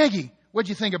 I said, Maggie, what'd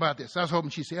you think about this? I was hoping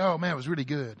she'd say, oh, man, it was really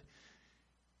good.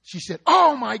 She said,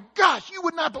 oh, my gosh, you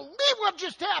would not believe what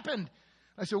just happened.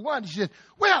 I said, what? She said,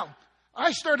 well,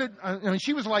 I started,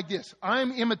 she was like this.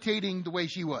 I'm imitating the way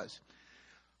she was.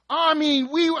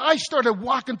 I started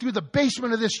walking through the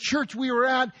basement of this church we were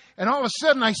at, and all of a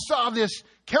sudden I saw this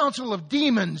council of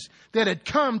demons that had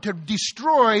come to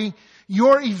destroy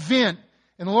your event.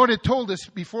 And the Lord had told us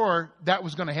before that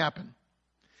was going to happen.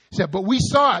 He said, but we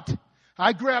saw it.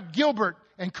 I grabbed Gilbert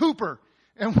and Cooper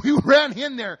And we ran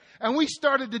in there, and we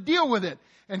started to deal with it.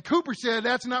 And Cooper said,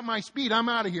 that's not my speed. I'm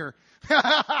out of here.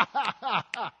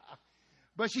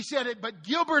 But she said it, but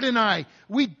Gilbert and I,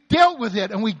 we dealt with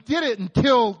it, and we did it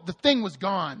until the thing was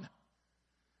gone.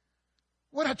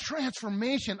 What a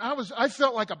transformation. I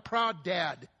felt like a proud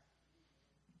dad.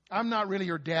 I'm not really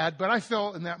her dad, but I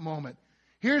felt in that moment.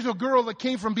 Here's a girl that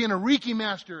came from being a Reiki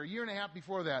master a year and a half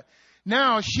before that.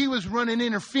 Now she was running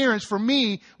interference for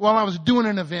me while I was doing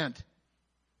an event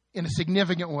in a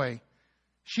significant way.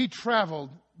 She traveled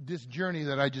this journey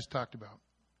that I just talked about.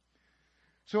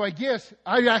 So I guess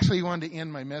I actually wanted to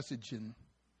end my message in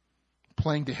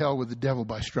Playing to Hell with the Devil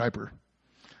by Stryper.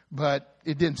 But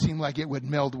it didn't seem like it would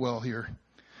meld well here.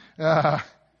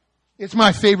 It's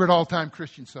my favorite all-time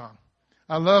Christian song.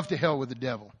 I love To Hell with the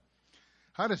Devil.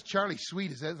 How does Charlie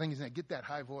Sweet, is that thing, get that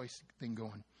high voice thing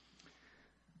going?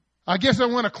 I guess I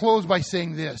want to close by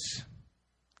saying this.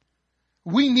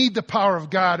 We need the power of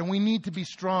God, and we need to be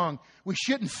strong. We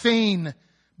shouldn't feign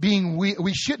being weak.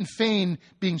 We shouldn't feign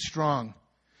being strong.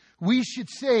 We should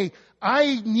say,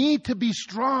 I need to be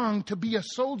strong to be a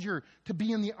soldier, to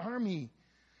be in the army.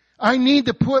 I need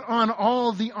to put on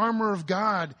all the armor of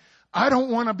God. I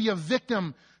don't want to be a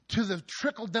victim to the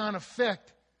trickle-down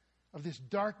effect of this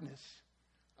darkness.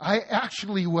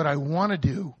 What I want to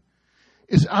do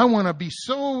is I want to be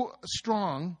so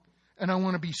strong and I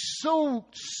want to be so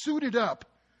suited up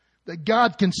that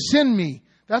God can send me.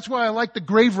 That's why I like the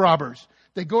grave robbers.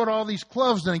 They go to all these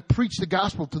clubs and they preach the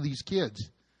gospel to these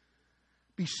kids.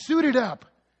 Be suited up.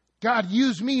 God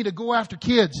used me to go after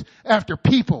kids, after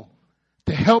people,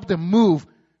 to help them move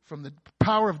from the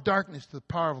power of darkness to the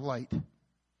power of light.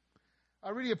 I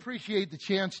really appreciate the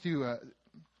chance to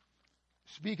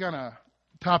speak on a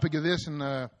topic of this, and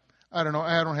I don't know,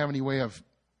 I don't have any way of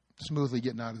smoothly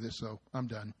getting out of this, so I'm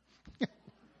done.